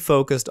strongly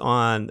focused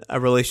on a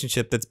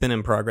relationship that's been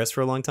in progress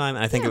for a long time,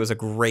 and I think it was a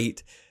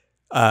great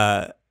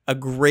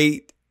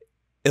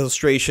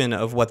illustration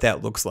of what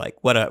that looks like,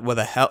 what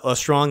a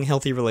strong,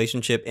 healthy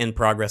relationship in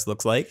progress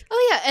looks like.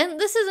 Oh yeah, and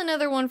this is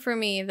another one for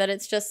me that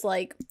it's just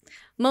like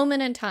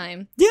moment in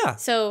time. Yeah.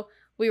 So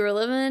we were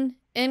living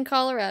in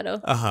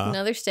Colorado,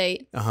 another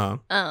state. I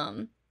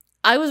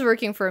was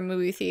working for a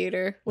movie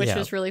theater, which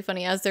was really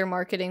funny, as their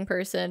marketing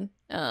person.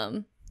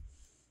 And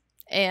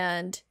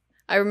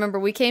I remember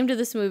we came to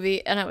this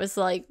movie, and I was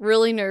like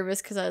really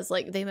nervous because I was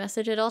like, they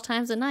message at all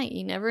times of night.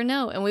 You never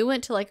know. And we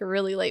went to like a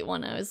really late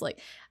one. I was like,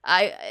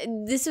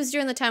 this was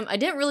during the time I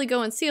didn't really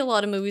go and see a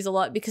lot of movies a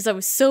lot because I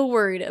was so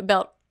worried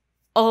about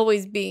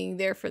always being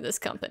there for this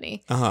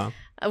company.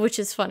 Which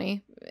is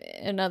funny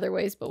in other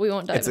ways, but we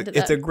won't dive into that.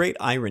 It's a great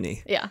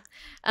irony. Yeah.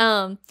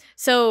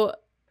 So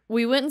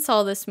we went and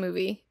saw this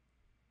movie,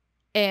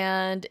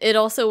 and it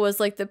also was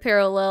like the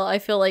parallel, I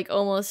feel like,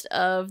 almost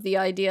of the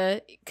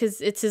idea, because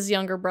it's his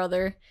younger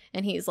brother,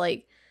 and he's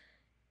like,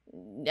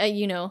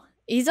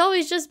 he's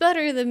always just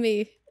better than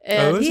me.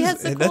 And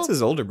that's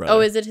his older brother. Oh,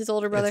 is it his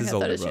older brother? It's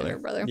his younger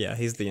brother. Yeah,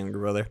 he's the younger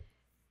brother.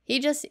 He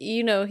just,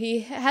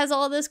 he has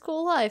all this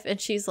cool life. And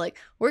she's like,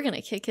 we're going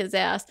to kick his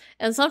ass.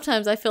 And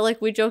sometimes I feel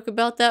like we joke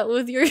about that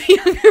with your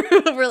younger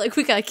brother. We're like,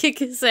 we got to kick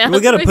his ass.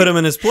 We got to put him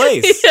in his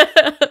place.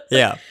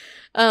 Yeah.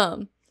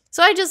 So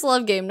I just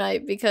love Game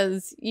Night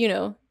because,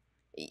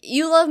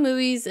 you love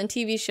movies and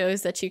TV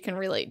shows that you can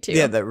relate to.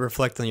 Yeah, that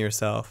reflect on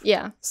yourself.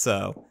 Yeah.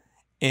 So,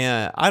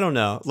 and I don't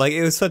know. Like,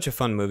 it was such a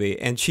fun movie,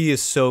 and she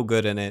is so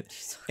good in it.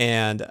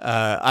 And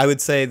I would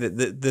say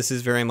that this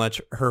is very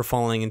much her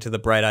falling into the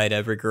bright-eyed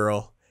every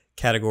girl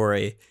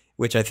category,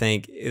 which I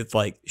think is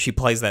like she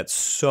plays that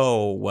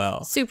so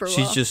well. Super well.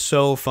 She's just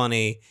so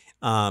funny.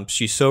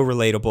 She's so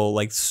relatable.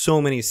 Like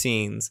so many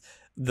scenes,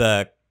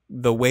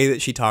 the way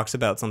that she talks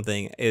about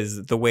something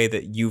is the way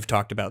that you've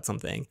talked about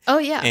something. Oh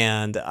yeah.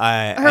 And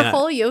her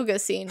whole yoga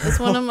scene is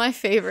one of my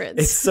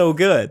favorites. It's so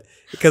good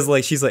because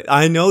like she's like,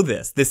 I know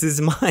this. This is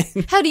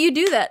mine. How do you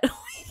do that?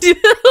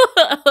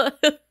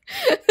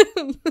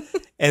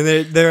 And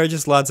there are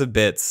just lots of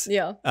bits.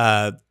 Yeah.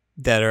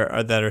 That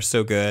are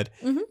so good.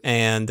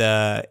 And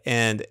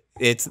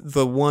it's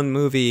the one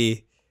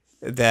movie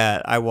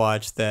that I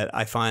watched that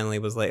I finally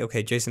was like,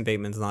 okay, Jason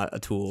Bateman's not a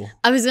tool.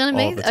 I was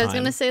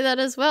gonna say that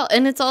as well,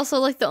 and it's also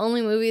like the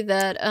only movie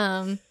that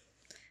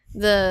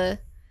the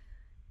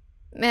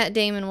Matt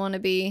Damon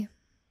wannabe.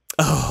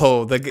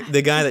 Oh,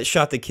 the guy that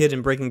shot the kid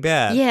in Breaking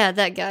Bad. Yeah,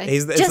 that guy.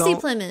 Jesse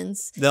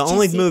Plemons. The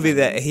only movie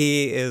that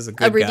he is a good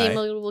guy. A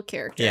redeemable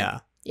character. Yeah.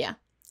 Yeah.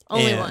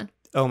 Only one.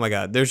 Oh my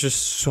God, there's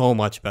just so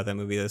much about that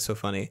movie that's so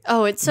funny.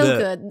 Oh, it's so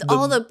good.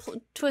 All the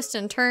twists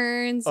and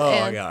turns.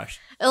 Oh my gosh.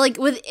 Like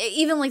with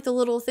even like the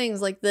little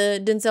things like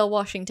the Denzel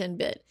Washington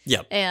bit.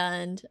 Yep.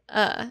 And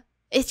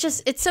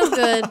it's so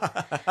good.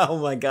 Oh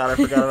my God, I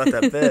forgot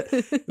about that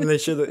bit.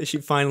 And she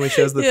finally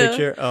shows the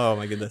picture. Oh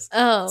my goodness.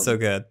 So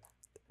good.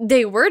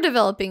 They were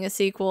developing a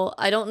sequel.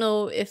 I don't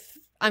know if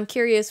I'm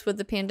curious with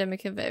the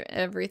pandemic and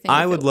everything.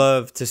 I would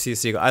love to see a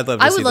sequel. I'd love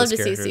to see those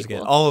characters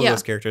again. All of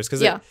those characters because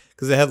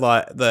they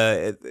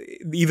had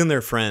even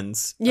their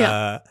friends.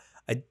 Yeah.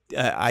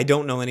 I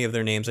don't know any of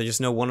their names. I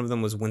just know one of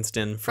them was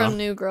Winston from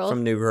New Girl.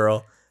 From New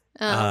Girl.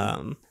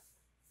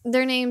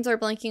 Their names are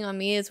blanking on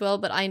me as well,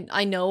 but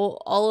I know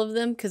all of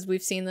them because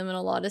we've seen them in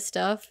a lot of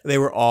stuff. They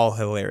were all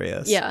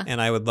hilarious. Yeah.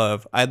 And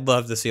I'd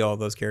love to see all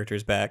those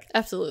characters back.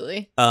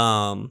 Absolutely.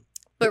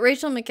 But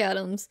Rachel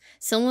McAdams,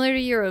 similar to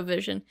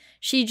Eurovision,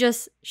 she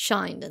just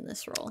shined in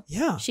this role.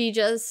 Yeah. She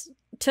just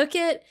took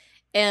it,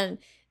 and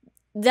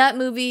that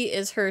movie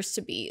is hers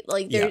to be.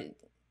 Like,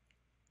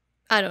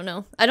 I don't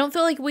know. I don't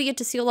feel like we get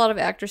to see a lot of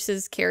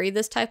actresses carry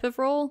this type of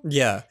role.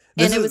 Yeah.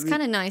 And it was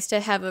kind of nice to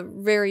have a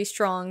very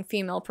strong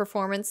female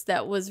performance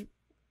that was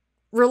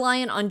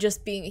reliant on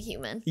just being a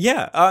human.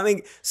 Yeah, I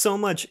mean, so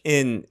much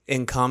in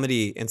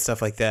comedy and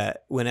stuff like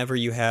that. Whenever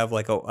you have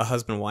like a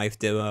husband-wife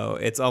duo,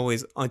 it's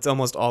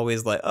almost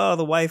always like, oh,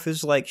 the wife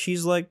is like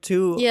she's like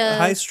too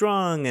high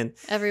strung, and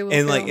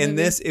like in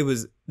this, it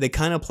was they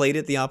kind of played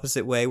it the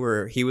opposite way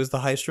where he was the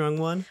high strung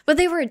one, but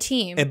they were a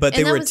team. But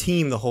they were a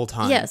team the whole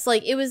time. Yes,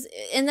 like it was,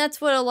 and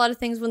that's what a lot of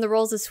things when the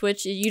roles are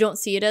switched, you don't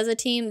see it as a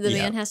team. The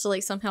man has to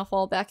like somehow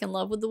fall back in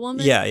love with the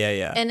woman. Yeah.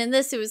 And in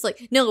this, it was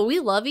like, no, we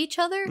love each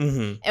other,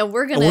 and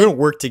we're gonna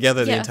work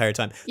together the entire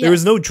time. There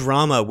was no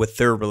drama with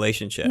their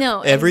relationship.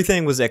 No,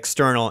 everything was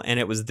external, and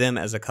it was them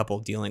as a couple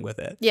dealing with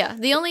it. Yeah,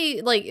 the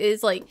only like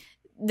is like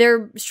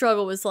their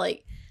struggle was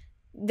like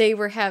they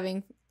were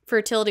having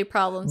fertility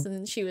problems, and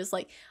then she was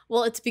like,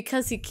 well, it's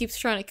because he keeps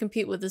trying to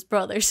compete with his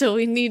brother, so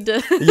we need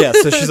to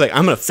so she's like,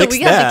 I'm gonna fix that. So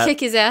we got to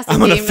kick his ass. I'm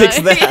gonna fix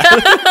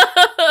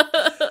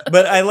that.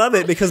 But I love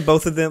it because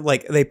both of them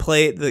like they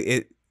played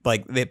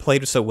they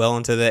played so well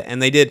into that, and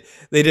they did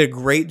a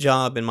great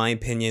job in my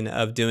opinion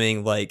of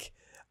doing like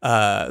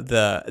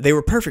they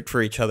were perfect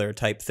for each other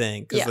type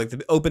thing, because like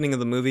the opening of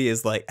the movie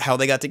is like how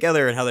they got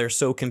together and how they're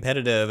so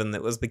competitive, and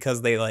it was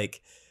because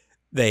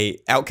they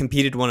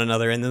outcompeted one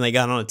another, and then they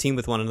got on a team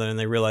with one another, and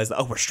they realized,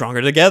 oh, we're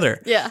stronger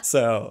together. Yeah.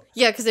 So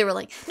because they were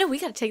like, no, we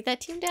got to take that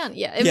team down.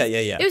 Yeah.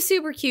 It was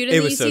super cute, and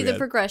then you see the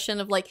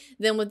progression of like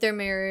them with their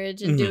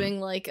marriage and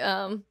doing like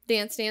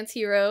Dance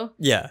Hero.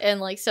 Yeah. And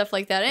like stuff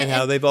like that, and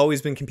how they've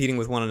always been competing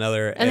with one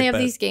another, and they have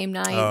these game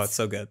nights. Oh, it's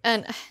so good.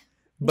 And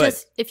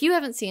just if you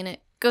haven't seen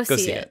it, go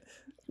see it.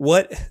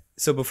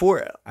 So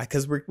before,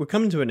 because we're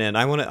coming to an end,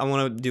 I want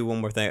to do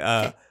one more thing.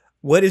 Okay.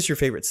 What is your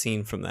favorite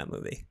scene from that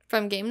movie?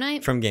 From Game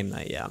Night? From Game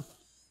Night, yeah.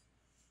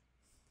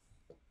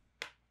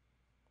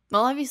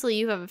 Well, obviously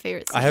you have a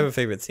favorite scene. I have a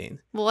favorite scene.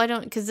 Well, I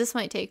don't, because this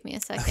might take me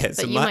a second,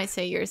 but you might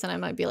say yours, and I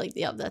might be like,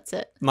 yep, that's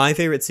it. My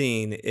favorite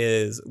scene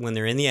is when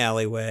they're in the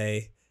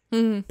alleyway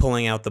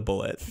pulling out the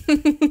bullet.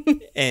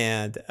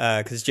 And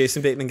because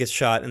Jason Bateman gets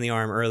shot in the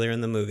arm earlier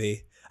in the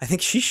movie. I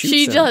think she shoots him.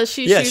 She does.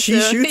 She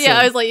shoots him. Yeah,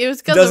 I was like, it was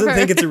because of her. Doesn't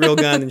think it's a real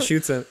gun and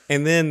shoots him.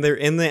 And then they're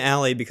in the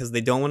alley because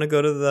they don't want to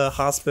go to the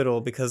hospital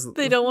because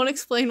they don't want to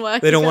explain why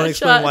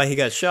he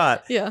got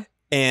shot. Yeah.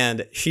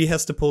 And she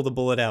has to pull the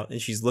bullet out,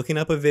 and she's looking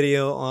up a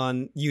video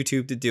on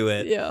YouTube to do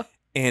it. Yeah.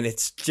 And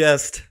it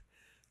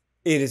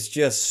is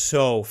just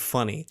so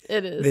funny.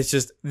 It is. It's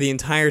just the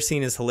entire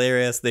scene is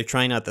hilarious. They're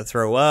trying not to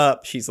throw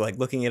up. She's like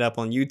looking it up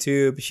on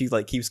YouTube. She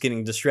like keeps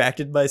getting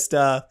distracted by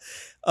stuff.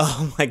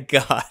 Oh my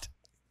God.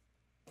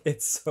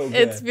 It's so good.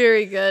 It's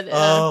very good.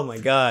 Oh my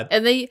God.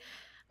 And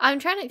I'm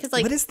trying to, because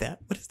like. What is that?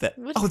 It's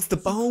the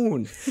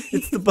bone.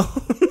 It's the bone.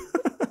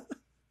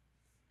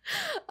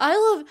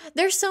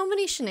 There's so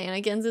many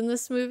shenanigans in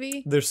this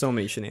movie. There's so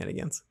many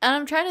shenanigans. And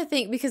I'm trying to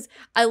think, because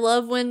I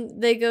love when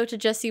they go to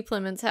Jesse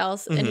Plemons'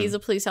 house and he's a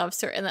police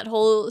officer, and that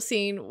whole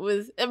scene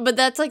but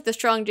that's like the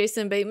strong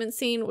Jason Bateman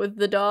scene with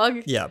the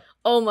dog. Yeah.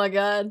 Oh my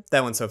God.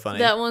 That one's so funny.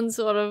 That one's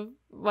sort of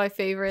my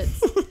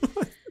favorites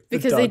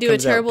because they do a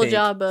terrible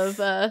job of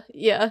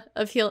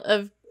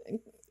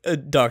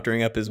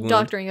doctoring up his wound.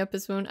 Doctoring up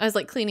his wound. I was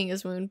like cleaning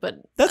his wound,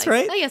 but that's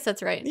right. I guess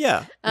that's right.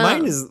 Yeah,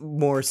 mine is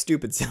more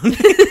stupid sounding.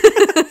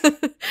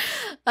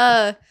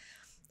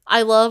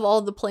 I love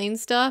all the plane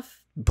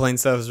stuff. Plane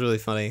stuff is really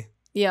funny.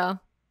 Yeah.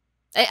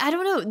 I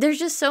don't know. There's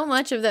just so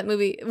much of that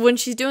movie. When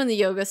she's doing the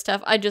yoga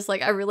stuff, I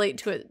relate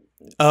to it.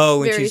 Oh,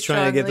 when she's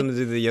trying to get them to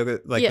do the yoga,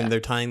 like when they're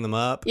tying them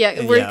up.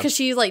 Yeah, because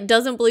she like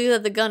doesn't believe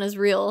that the gun is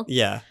real.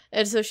 Yeah.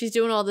 And so she's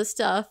doing all this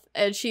stuff,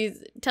 and she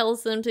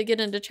tells them to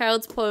get into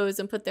child's pose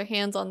and put their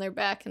hands on their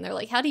back, and they're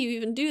like, "How do you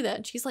even do that?"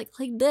 And she's like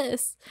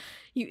this,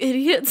 you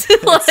idiots!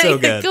 Like, it's so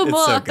good. Come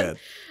on. So good.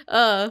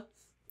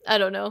 I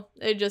don't know.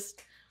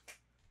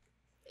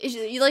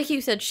 Like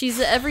you said, she's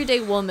an everyday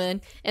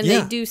woman, and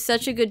they do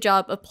such a good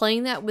job of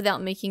playing that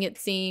without making it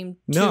seem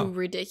too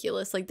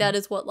ridiculous. Like, that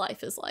is what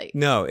life is like.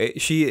 No,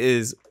 she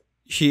is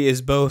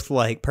both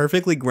like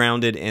perfectly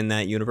grounded in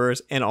that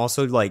universe, and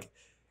also like,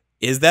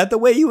 is that the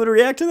way you would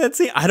react to that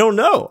scene? I don't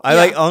know. I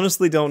like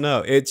honestly don't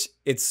know. It's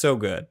so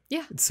good.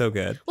 Yeah, it's so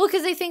good. Well,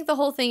 because they think the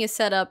whole thing is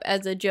set up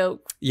as a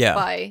joke. Yeah.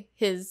 by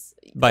his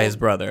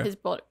brother,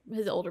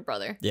 his older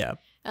brother. Yeah.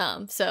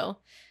 So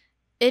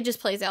it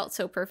just plays out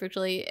so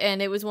perfectly,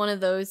 and it was one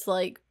of those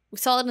like we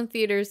saw it in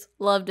theaters,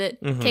 loved it,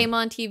 came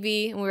on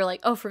TV, and we were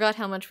like, oh, forgot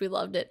how much we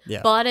loved it.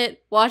 Yeah. Bought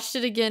it, watched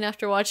it again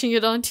after watching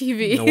it on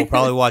TV. And we'll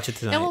probably watch it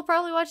tonight. And we'll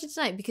probably watch it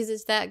tonight because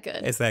it's that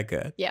good. It's that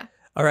good. Yeah.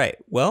 All right.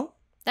 Well,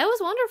 that was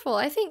wonderful.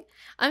 I think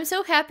I'm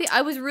so happy.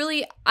 I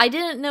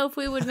didn't know if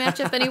we would match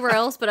up anywhere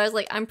else, but I was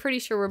like, I'm pretty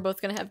sure we're both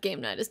going to have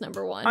Game Night as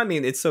number one. I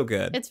mean, it's so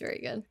good. It's very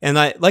good. And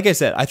like I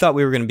said, I thought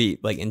we were going to be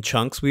like in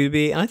chunks we'd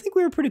be, and I think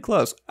we were pretty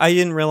close. I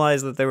didn't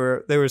realize that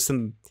there were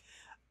some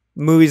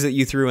movies that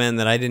you threw in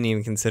that I didn't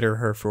even consider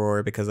her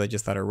for because I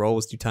just thought her role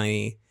was too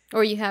tiny.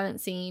 Or you haven't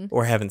seen.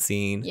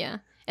 Yeah.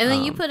 And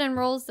then you put in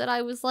roles that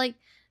I was like,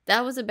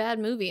 that was a bad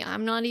movie.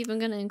 I'm not even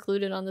going to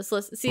include it on this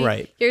list.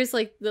 See, here's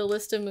like the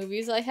list of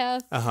movies I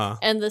have.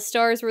 And the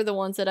stars were the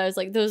ones that I was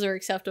like, those are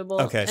acceptable.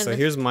 Okay, so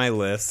here's my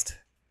list.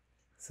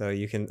 So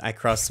I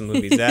crossed some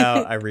movies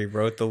out. I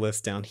rewrote the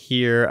list down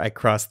here. I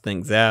crossed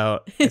things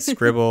out. I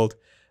scribbled.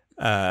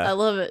 I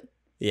love it.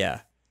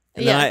 Yeah.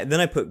 And then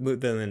I put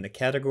them into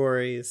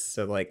categories.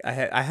 So like I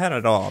had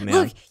it all, man.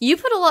 Look, you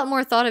put a lot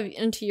more thought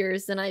into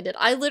yours than I did.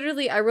 I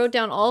wrote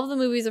down all of the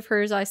movies of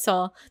hers I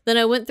saw. Then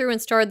I went through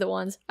and starred the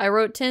ones. I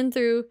wrote 10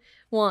 through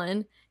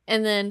 1.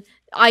 And then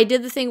I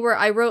did the thing where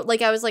I wrote,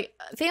 like, I was like,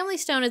 Family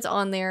Stone is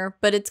on there,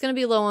 but it's going to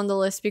be low on the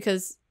list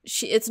because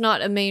it's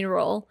not a main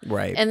role.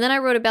 Right. And then I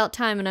wrote About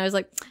Time, and I was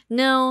like,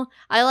 no,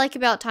 I like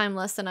About Time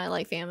less than I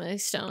like Family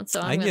Stone.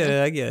 So I get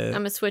it. I'm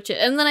going to switch it.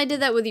 And then I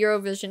did that with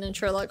Eurovision and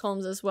Sherlock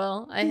Holmes as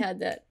well. I had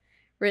that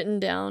written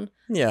down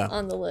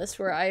on the list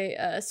where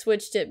I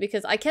switched it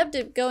because I kept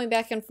it going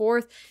back and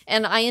forth,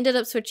 and I ended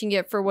up switching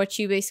it for what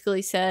you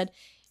basically said.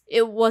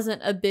 It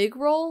wasn't a big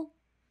role.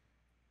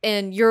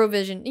 And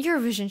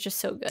Eurovision's just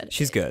so good.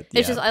 She's good.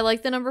 It's just, I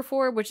like the number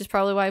 4, which is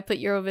probably why I put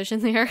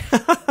Eurovision there.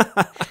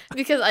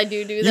 Because I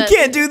do that. You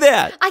can't do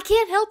that. I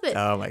can't help it.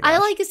 Oh my gosh. I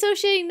like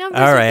associating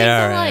numbers with things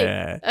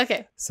I like.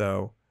 Okay.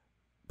 So,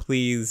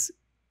 please,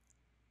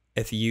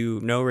 if you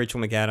know Rachel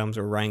McAdams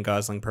or Ryan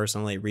Gosling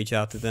personally, reach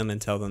out to them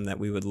and tell them that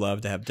we would love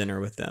to have dinner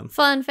with them.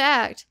 Fun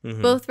fact,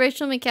 both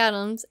Rachel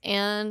McAdams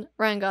and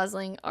Ryan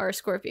Gosling are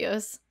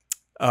Scorpios.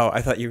 Oh,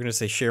 I thought you were going to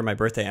say share my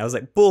birthday. I was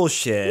like,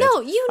 bullshit.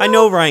 No, I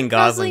know Ryan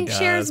Gosling does,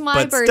 shares my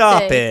but birthday.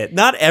 Stop it.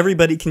 Not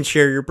everybody can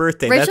share your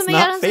birthday. Rachel That's McAdams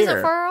not fair.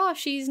 isn't far off.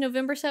 She's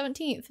November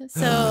 17th.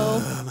 So.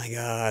 Oh my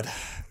God.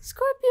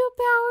 Scorpio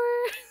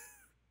power.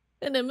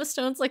 And Emma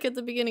Stone's like at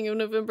the beginning of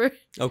November.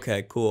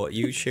 Okay, cool.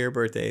 You share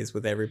birthdays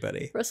with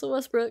everybody. Russell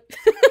Westbrook.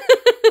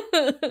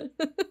 Anne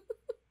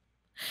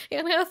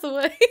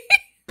Hathaway.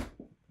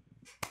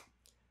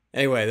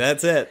 Anyway,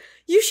 that's it.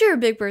 You share a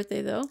big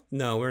birthday, though.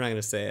 No, we're not going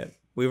to say it.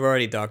 We've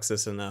already doxed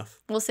this enough.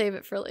 We'll save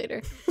it for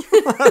later.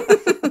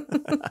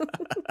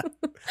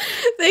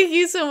 Thank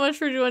you so much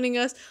for joining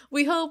us.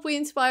 We hope we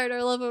inspired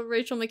our love of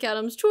Rachel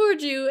McAdams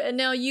towards you, and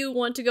now you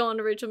want to go on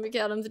to Rachel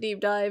McAdams' deep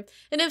dive.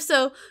 And if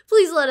so,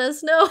 please let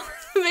us know.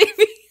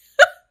 Maybe.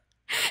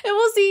 And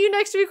we'll see you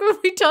next week when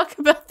we talk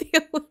about the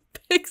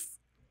Olympics.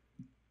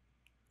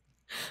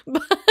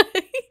 Bye.